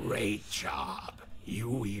 Great job.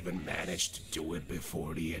 You even managed to do it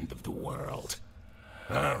before the end of the world.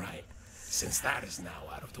 Alright, since that is now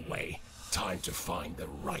out of the way, time to find the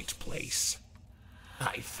right place.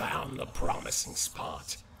 I found a promising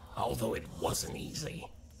spot, although it wasn't easy.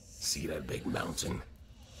 See that big mountain?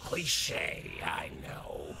 Cliché, I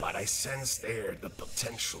know, but I sense there the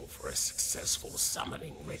potential for a successful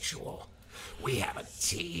summoning ritual. We have a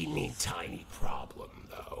teeny tiny problem,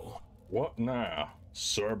 though. What now?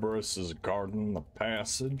 Cerberus is guarding the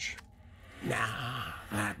passage? Nah,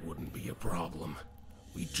 that wouldn't be a problem.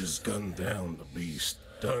 We just gunned down the beast,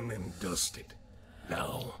 done and dusted.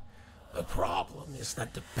 No, the problem is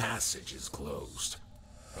that the passage is closed.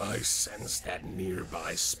 I sense that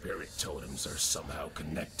nearby spirit totems are somehow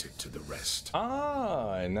connected to the rest.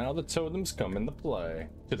 Ah, and now the totems come into play.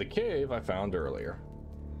 To the cave I found earlier.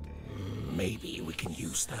 Maybe we can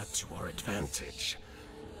use that to our advantage.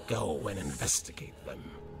 Go and investigate them.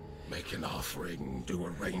 Make an offering, do a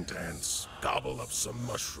rain dance, gobble up some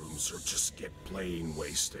mushrooms, or just get plain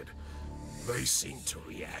wasted. They seem to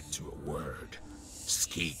react to a word.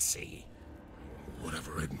 Skeetsy.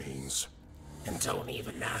 Whatever it means. And don't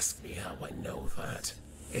even ask me how I know that.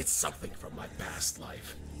 It's something from my past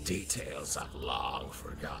life. Details I've long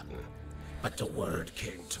forgotten. But the word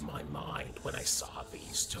came to my mind when I saw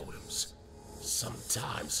these totems.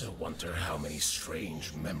 Sometimes I wonder how many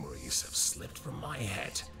strange memories have slipped from my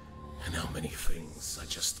head, and how many things I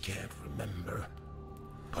just can't remember.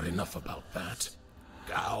 But enough about that.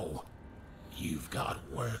 Go. You've got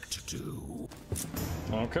work to do.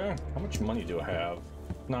 Okay, how much money do I have?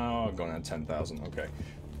 No, I'm going at 10,000, okay.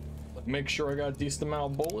 Make sure I got a decent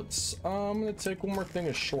amount of bullets. I'm gonna take one more thing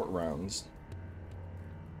of short rounds.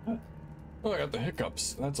 Oh, I got the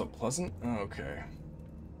hiccups. That's unpleasant. Okay.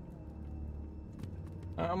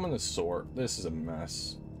 I'm gonna sort. This is a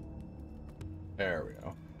mess. There we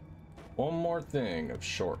go. One more thing of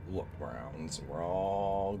short look rounds, and we're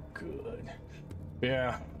all good.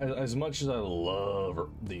 Yeah, as much as I love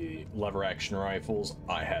the lever action rifles,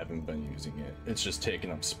 I haven't been using it. It's just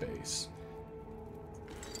taking up space.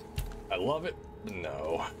 I love it, but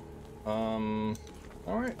no.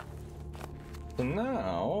 Alright. So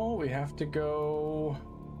now we have to go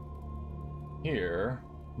here,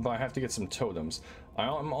 but I have to get some totems.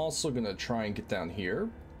 I'm also gonna try and get down here.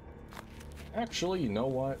 Actually, you know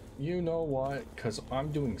what? You know what? Because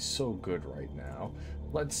I'm doing so good right now.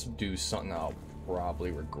 Let's do something I'll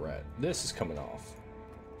probably regret. This is coming off.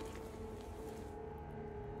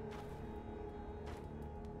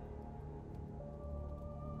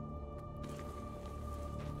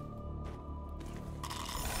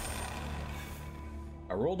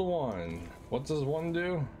 I rolled a 1. What does 1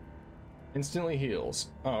 do? Instantly heals.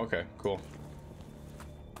 Oh, okay, cool.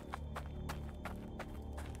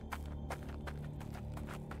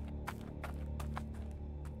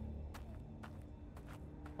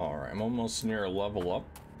 Alright, I'm almost near a level up,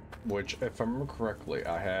 which, if I remember correctly,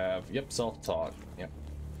 I have, yep, self-taught, yep.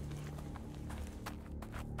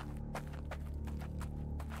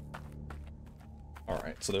 Alright,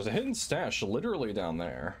 Alright, so there's a hidden stash literally down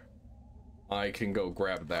there. I can go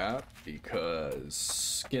grab that because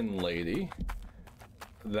Skin Lady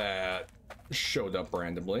that showed up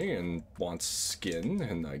randomly and wants skin,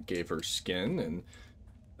 and I gave her skin, and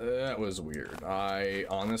that was weird. I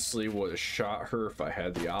honestly would have shot her if I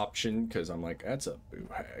had the option, because I'm like, that's a boo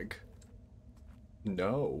hag.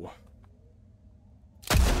 No.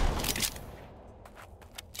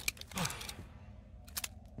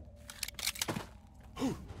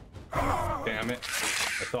 Damn it.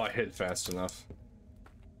 I thought I hit fast enough.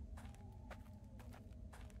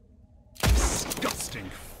 Disgusting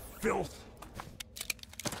filth.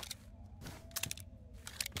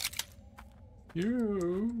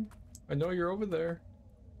 You. I know you're over there.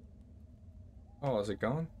 Oh, is it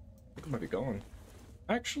gone? I think it might be gone.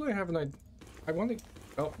 Actually, I have an idea. I want to.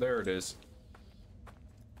 Oh, there it is.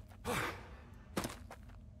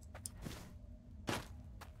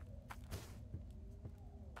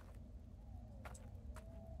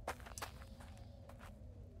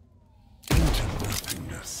 Into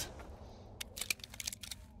nothingness.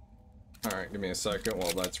 Alright, give me a second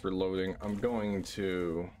while that's reloading. I'm going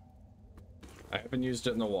to. I haven't used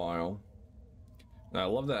it in a while. And I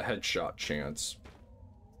love that headshot chance.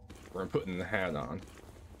 Where I'm putting the hat on.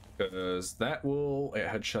 Because that will,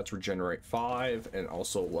 headshots regenerate 5 and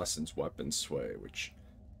also lessens weapon sway, which,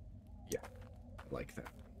 yeah, I like that.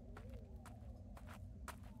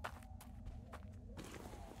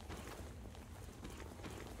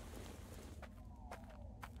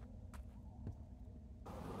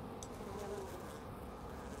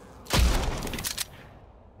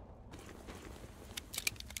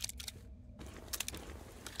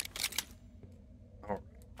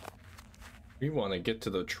 We want to get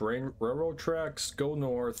to the railroad tracks, go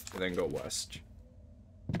north, and then go west.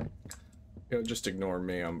 You know, just ignore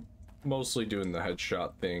me. I'm mostly doing the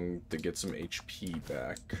headshot thing to get some HP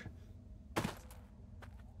back. I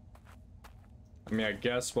mean, I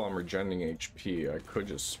guess while I'm regenerating HP, I could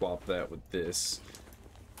just swap that with this.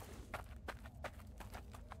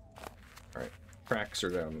 Alright, tracks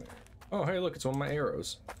are down there. Oh, hey, look, it's one of my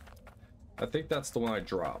arrows. I think that's the one I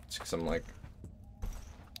dropped, because I'm like,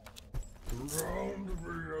 Round to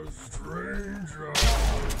be a stranger.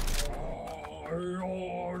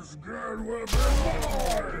 Yours get within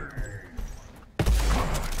mine.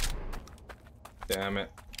 damn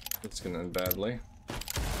it. It's gonna end badly.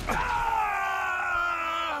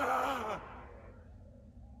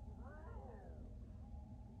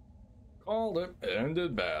 Called it. It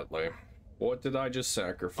ended badly. What did I just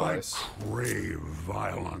sacrifice? I crave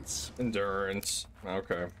violence. Endurance.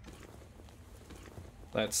 Okay.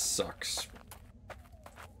 That sucks.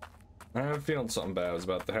 I have a feeling something bad was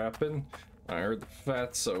about to happen. I heard the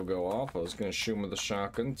fatso go off. I was gonna shoot him with a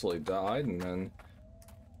shotgun until he died, and then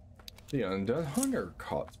the undead hunter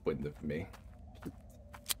caught wind of me.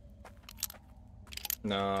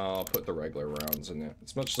 No, I'll put the regular rounds in it.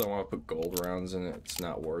 As much as I want to put gold rounds in it, it's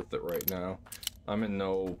not worth it right now. I'm in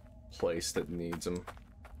no place that needs them.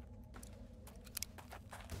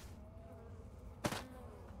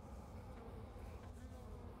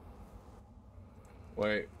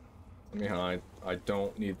 Wait, let me hide. I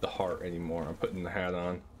don't need the heart anymore. I'm putting the hat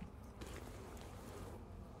on.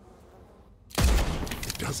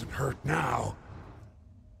 It doesn't hurt now.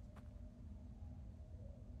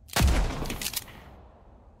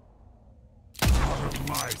 Out of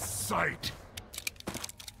my sight.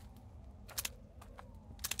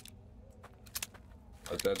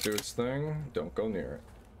 Let that do its thing. Don't go near it.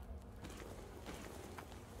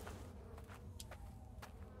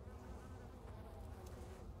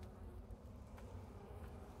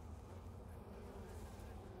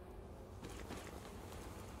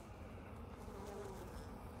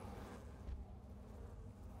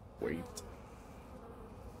 Wait.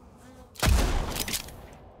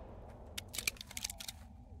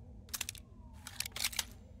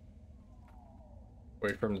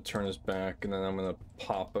 Wait for him to turn his back, and then I'm gonna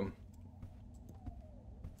pop him.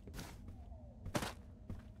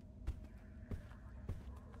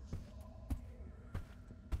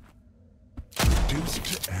 Reduced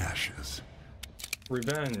to ashes.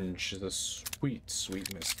 Revenge is a sweet,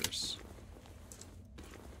 sweet mistress.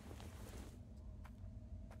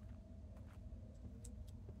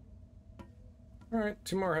 Alright,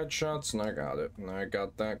 2 more headshots and I got it. And I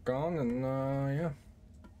got that gone, and yeah.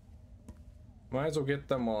 Might as well get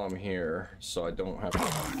them while I'm here, so I don't have to...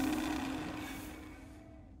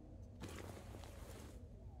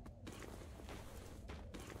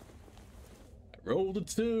 Rolled a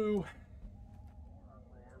 2!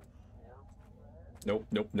 Nope,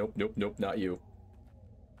 nope, nope, nope, nope, not you.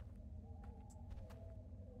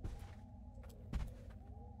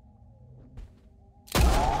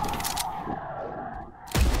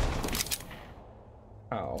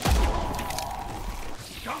 How?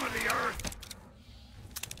 Scum of the earth!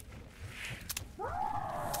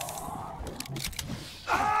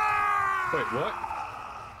 Wait, what?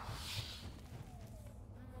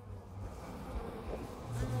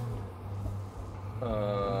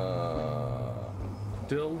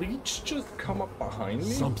 Did a leech just come up behind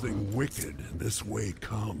me? Something wicked this way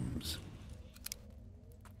comes.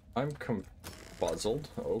 I'm confuzzled.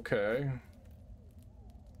 Okay.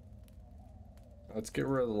 Let's get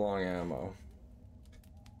rid of the long ammo.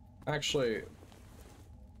 Actually,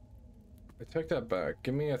 I take that back.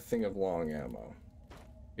 Give me a thing of long ammo.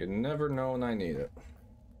 You never know when I need it.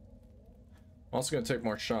 I'm also gonna take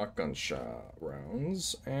more shotgun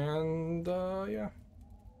rounds, and yeah.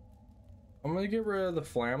 I'm gonna get rid of the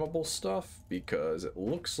flammable stuff because it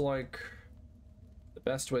looks like the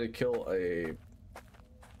best way to kill a...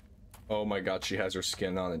 Oh my god, she has her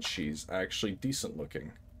skin on and she's actually decent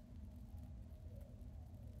looking.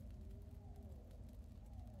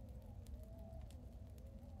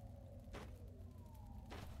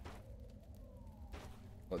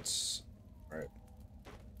 Let's... Alright.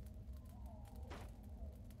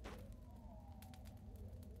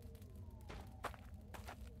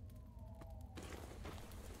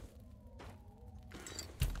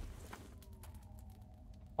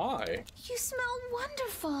 Hi. You smell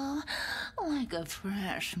wonderful, like a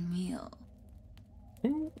fresh meal.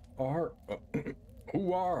 Who are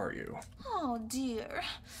you? Oh dear.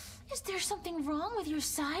 Is there something wrong with your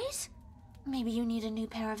size? Maybe you need a new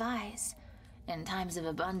pair of eyes. In times of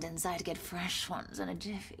abundance, I'd get fresh ones in a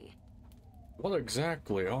jiffy. What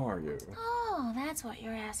exactly are you? Oh, that's what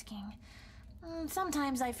you're asking.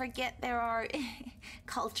 Sometimes I forget there are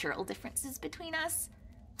cultural differences between us.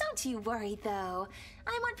 Don't you worry, though.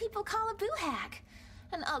 I'm what people call a boohag.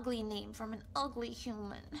 An ugly name from an ugly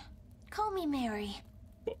human. Call me Mary.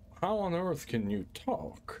 But how on earth can you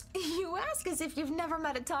talk? You ask as if you've never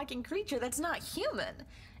met a talking creature that's not human.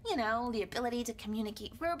 You know, the ability to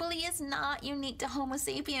communicate verbally is not unique to Homo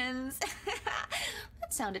sapiens.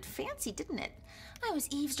 That sounded fancy, didn't it? I was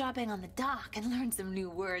eavesdropping on the dock and learned some new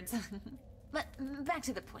words. But back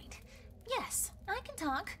to the point. Yes, I can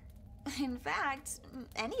talk. In fact,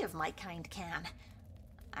 any of my kind can.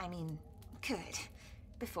 I mean, could.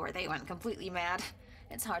 Before they went completely mad.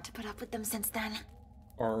 It's hard to put up with them since then.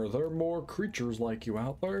 Are there more creatures like you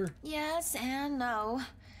out there? Yes and no.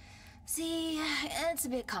 See, it's a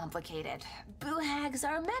bit complicated. Boohags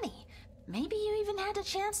are many. Maybe you even had a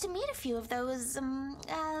chance to meet a few of those,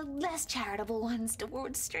 less charitable ones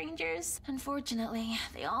towards strangers. Unfortunately,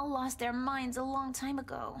 they all lost their minds a long time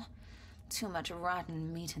ago. Too much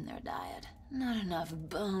rotten meat in their diet. Not enough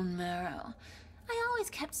bone marrow. I always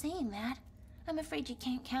kept saying that. I'm afraid you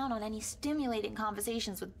can't count on any stimulating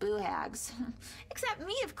conversations with boohags. Except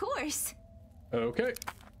me, of course. Okay.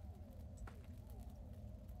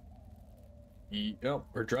 Yep,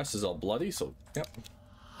 her dress is all bloody, so yep.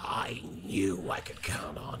 I knew I could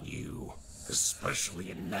count on you,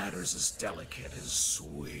 especially in matters as delicate as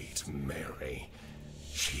sweet Mary.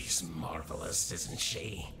 She's marvelous, isn't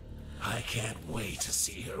she? I can't wait to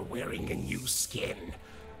see her wearing a new skin.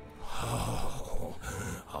 Oh,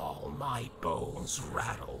 all my bones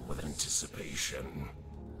rattle with anticipation.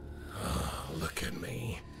 Oh, look at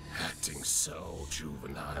me, acting so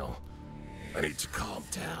juvenile. I need to calm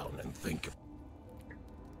down and think of...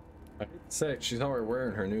 I hate to say it, she's already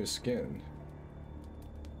wearing her new skin.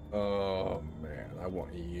 Oh man, I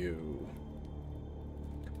want you.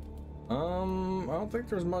 I don't think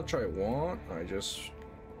there's much I want. I just...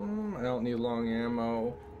 I don't need long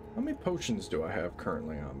ammo. How many potions do I have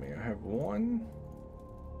currently on me? I have 1,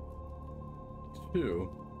 2.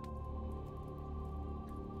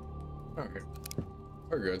 Okay.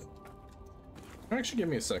 We're good. Actually, give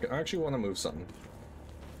me a second. I actually want to move something.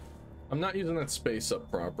 I'm not using that space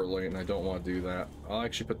up properly, and I don't want to do that. I'll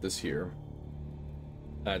actually put this here.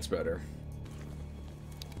 That's better.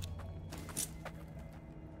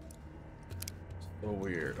 So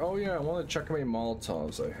weird. Oh yeah, I want to check how many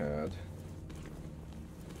Molotovs I had.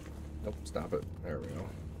 Nope, stop it. There we go.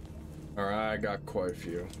 Alright, I got quite a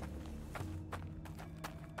few.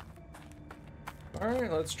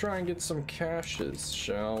 Alright, let's try and get some caches,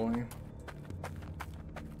 shall we?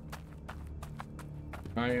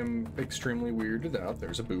 I am extremely weirded out.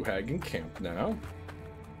 There's a boohag in camp now.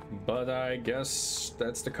 But I guess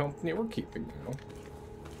that's the company we're keeping now.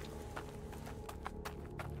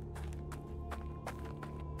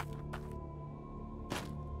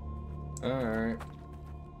 Alright.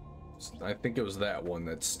 I think it was that one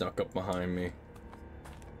that snuck up behind me.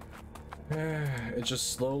 It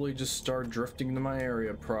just slowly just started drifting into my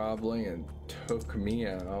area probably and took me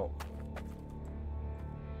out.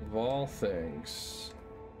 Of all things,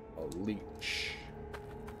 a leech.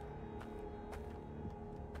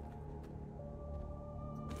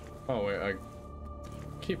 Oh wait, I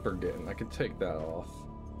keep forgetting. I could take that off.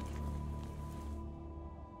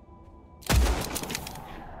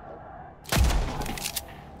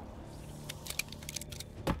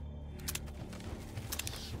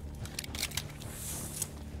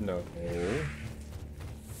 No.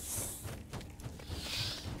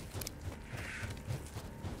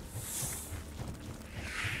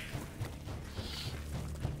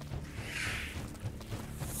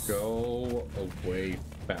 Go away,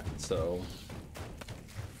 fatso.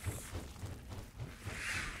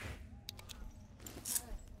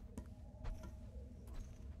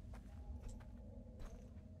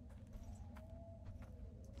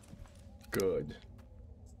 Good.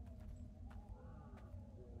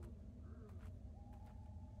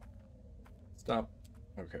 Stop.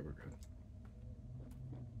 Okay, we're good.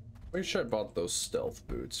 Wish I bought those stealth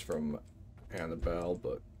boots from Annabelle,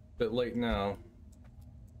 but a bit late now.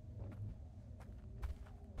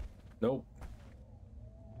 Nope.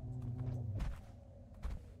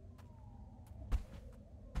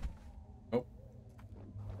 Nope.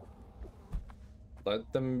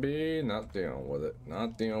 Let them be. Not dealing with it.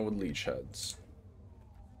 Not dealing with leech heads.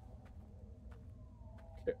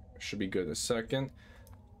 Okay, should be good in a second.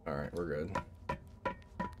 Alright, we're good.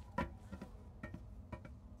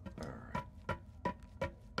 Alright.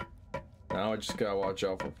 Now I just gotta watch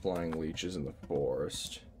out for flying leeches in the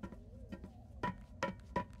forest.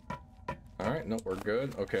 Alright, nope, we're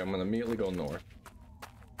good. Okay, I'm gonna immediately go north.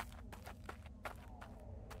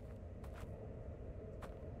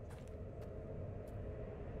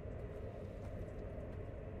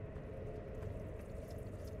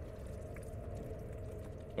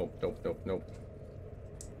 Nope, nope, nope, nope.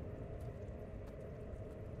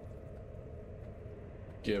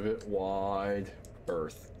 Give it wide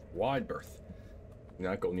berth. Wide berth. Do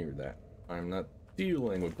not go near that. I'm not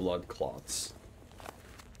dealing with blood clots.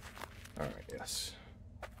 Alright, yes.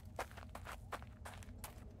 Alright,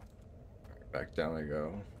 back down I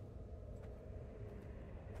go.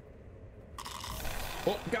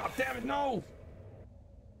 Oh, god damn it, no!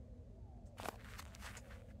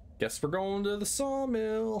 Guess we're going to the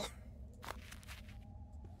sawmill.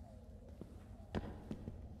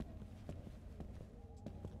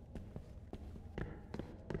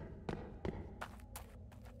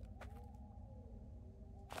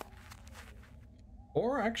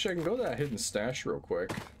 Or actually I can go to that hidden stash real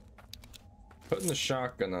quick. Putting the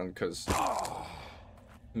shotgun on because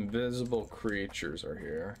invisible creatures are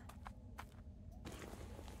here.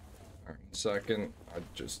 Alright, second, I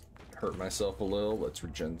just hurt myself a little. Let's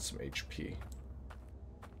regen some HP.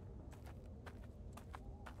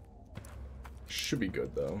 Should be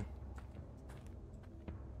good though.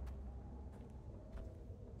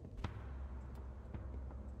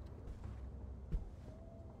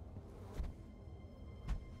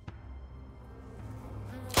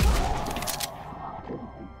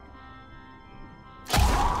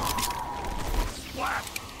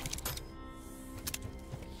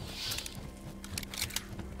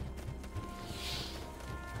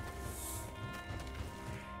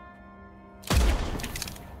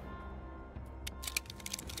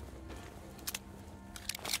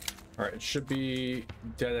 Alright, it should be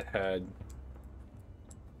dead ahead.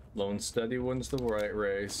 Lone Steady wins the right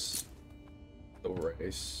race. The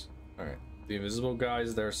race. Alright, the invisible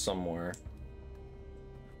guy's there somewhere.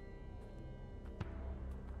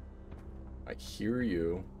 I hear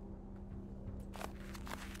you.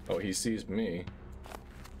 Oh, he sees me.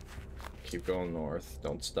 Keep going north.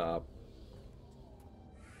 Don't stop.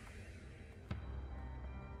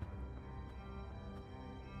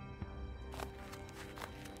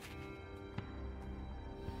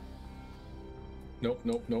 Nope,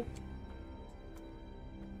 nope, nope.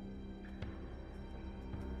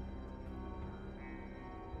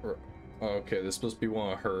 Okay, this is supposed to be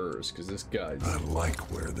one of hers, because this guy's... I like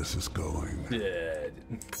where this is going. Dead.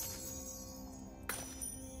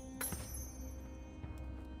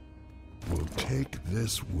 Will take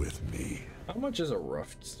this with me. How much is a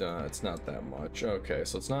rough? It's not that much. Okay,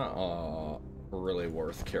 so it's not really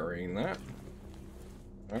worth carrying that.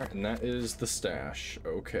 Alright, and that is the stash.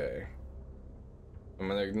 Okay. I'm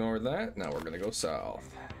gonna ignore that. Now we're gonna go south.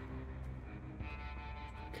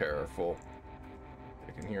 Careful.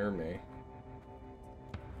 They can hear me.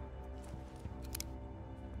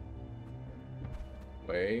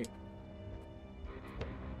 Wait.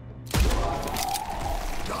 Done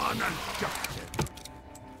and dusted.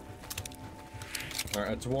 Alright,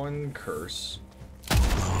 that's one curse.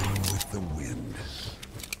 Gone with the wind.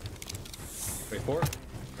 Wait for it.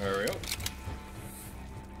 There we go.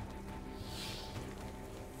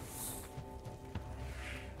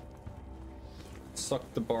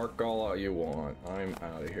 Suck the bark all out you want. I'm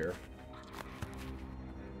out of here.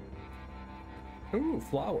 Ooh,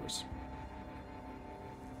 flowers.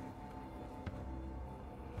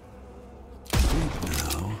 Sleep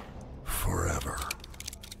now, forever.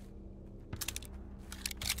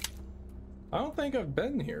 I don't think I've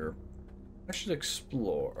been here. I should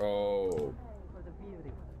explore. Oh.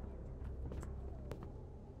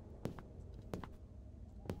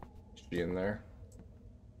 Is she in there?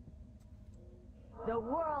 The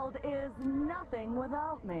world is nothing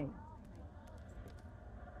without me.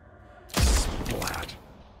 Splat.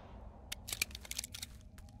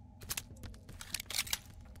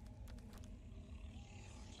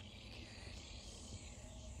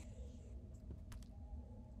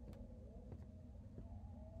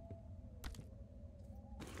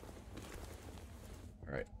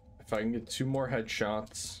 Alright. If I can get 2 more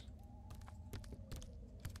headshots.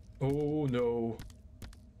 Oh no.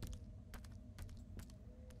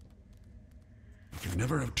 You can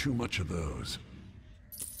never have too much of those.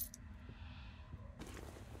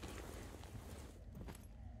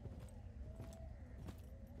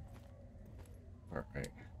 Alright.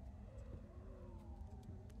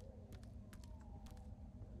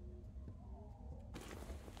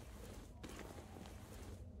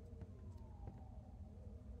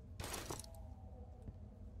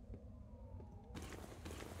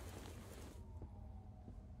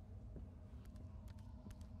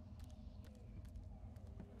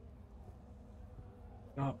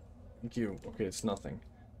 Oh, thank you. Okay, it's nothing.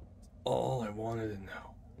 All I wanted to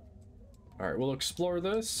know. Alright, we'll explore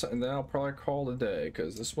this, and then I'll probably call it a day,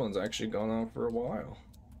 because this one's actually gone on for a while.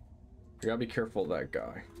 You gotta be careful of that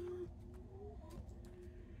guy.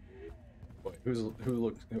 Wait, who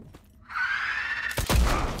looked... Who?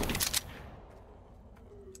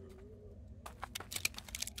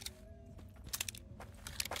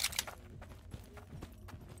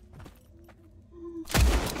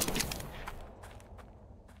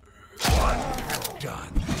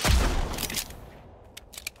 Done.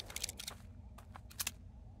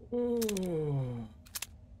 Ooh.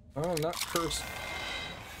 Oh, not cursed.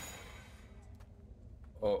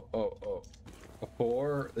 Oh. A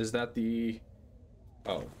 4? Is that the...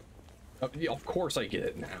 Oh. Yeah, of course I get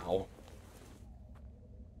it now.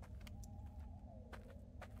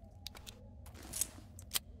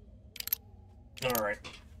 Alright.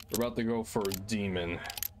 We're about to go for a demon.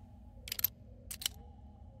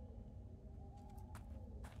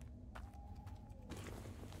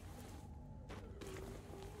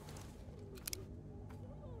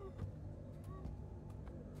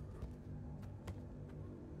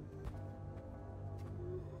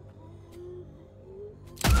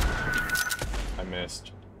 I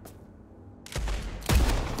missed.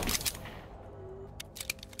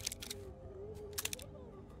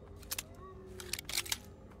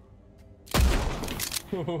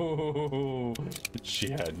 She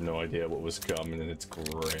had no idea what was coming, and it's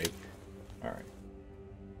great. Alright.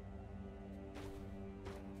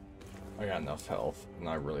 I got enough health, and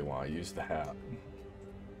I really want to use the hat.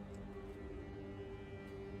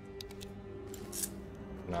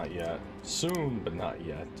 Not yet. Soon, but not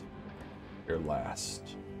yet. Your last.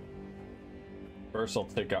 First, I'll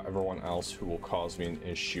take out everyone else who will cause me an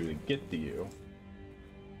issue to get to you.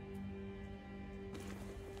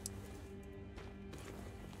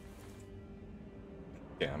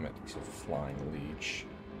 Damn it, it's a flying leech.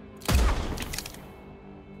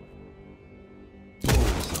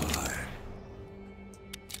 Bullseye.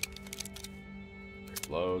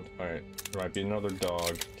 Load. Alright, there might be another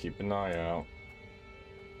dog. Keep an eye out.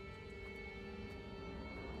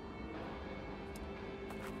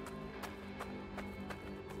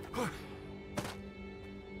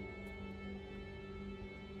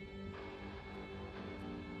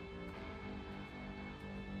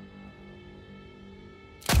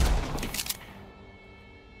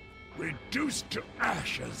 Reduced to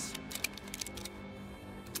ashes.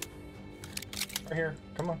 Right here.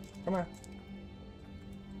 Come on. Come on.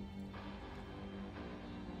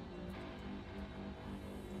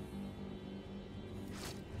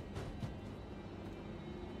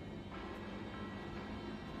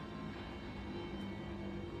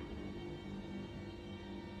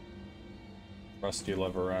 Rusty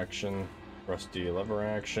lever action. Rusty lever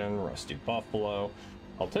action. Rusty buffalo.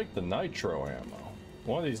 I'll take the nitro ammo.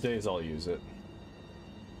 One of these days I'll use it.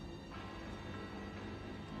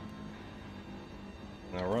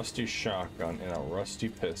 And a rusty shotgun and a rusty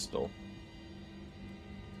pistol.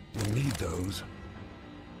 You need those.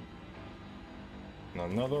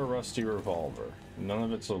 Another rusty revolver. None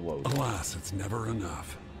of it's a load. Alas, it's never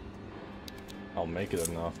enough. I'll make it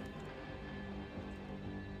enough.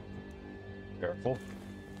 Careful.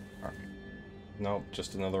 Alright. Nope,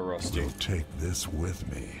 just another rusty. I'll take this with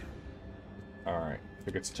me. Alright, I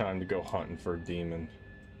think it's time to go hunting for a demon.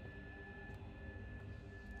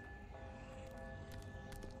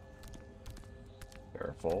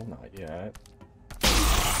 Careful, not yet.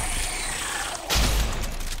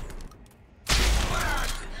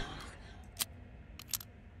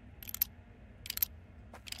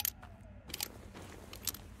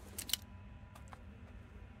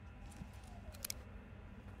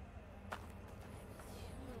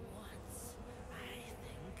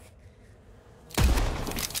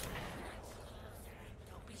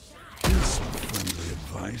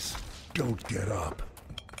 Don't get up.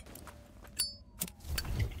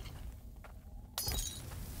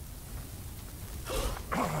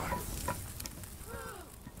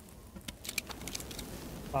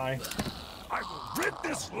 Hi. I will rid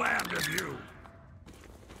this land of you.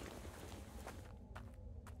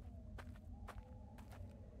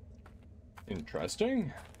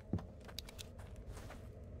 Interesting.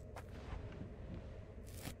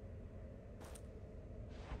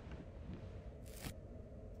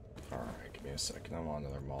 Alright, give me a second. I want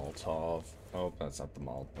another Molotov. Oh, that's not the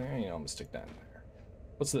Molotov. Yeah, I'm gonna stick that in there.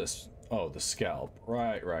 What's this? Oh, the scalp.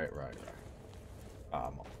 Right. Ah,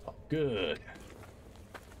 Molotov. Good.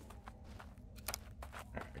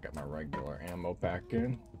 Alright, I got my regular ammo back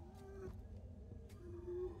in.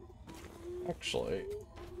 Actually...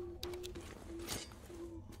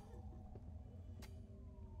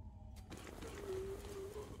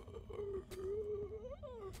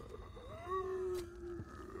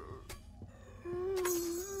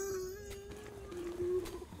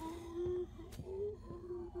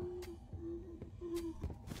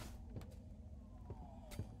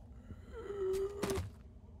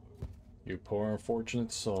 You poor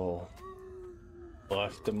unfortunate soul.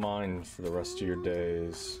 Left to mine for the rest of your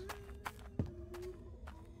days.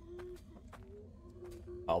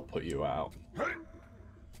 I'll put you out.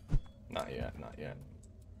 Not yet, not yet.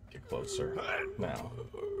 Get closer. Now.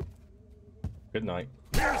 Good night.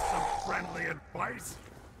 Here's some friendly advice.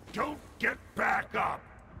 Don't get back up.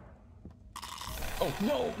 Oh,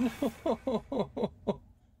 no!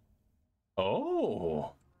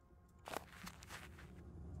 Oh!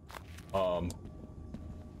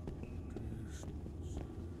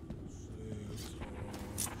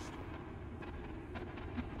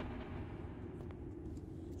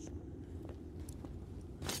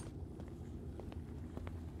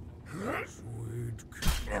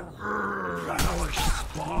 Hellish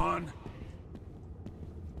spawn.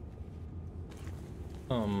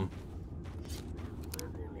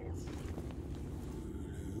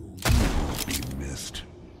 Be missed.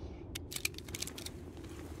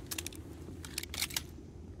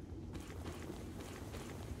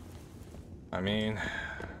 I mean,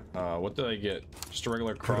 what did I get? Just a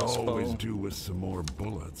regular Could crossbow. always do with some more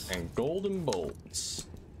bullets. And golden bolts.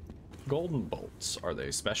 Golden bolts. Are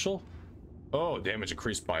they special? Oh, damage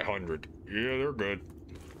increased by 100. Yeah, they're good.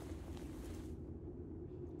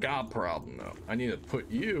 Got a problem though. I need to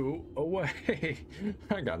put you away.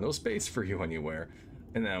 I got no space for you anywhere.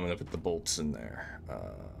 And then I'm gonna put the bolts in there.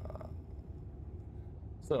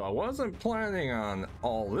 So I wasn't planning on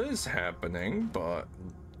all this happening, but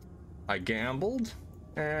I gambled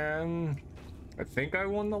and I think I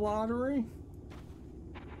won the lottery.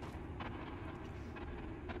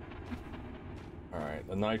 Alright,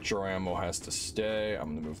 the nitro ammo has to stay.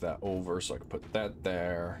 I'm gonna move that over so I can put that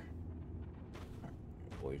there.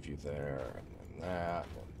 I'll leave you there, and then that.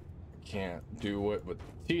 I can't do it with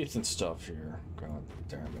teeth and stuff here. God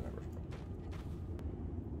damn it.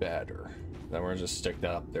 Better. Then we're gonna just stick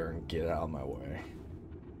that up there and get out of my way.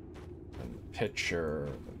 And the picture,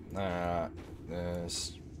 and that,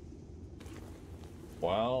 this.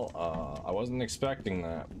 Well, I wasn't expecting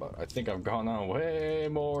that, but I think I've gone on way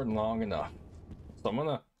more than long enough. So I'm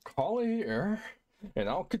gonna call it here, and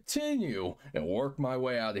I'll continue and work my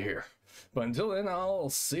way out of here. But until then, I'll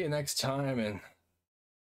see you next time, and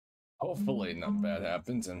hopefully nothing bad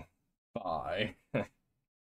happens, and bye.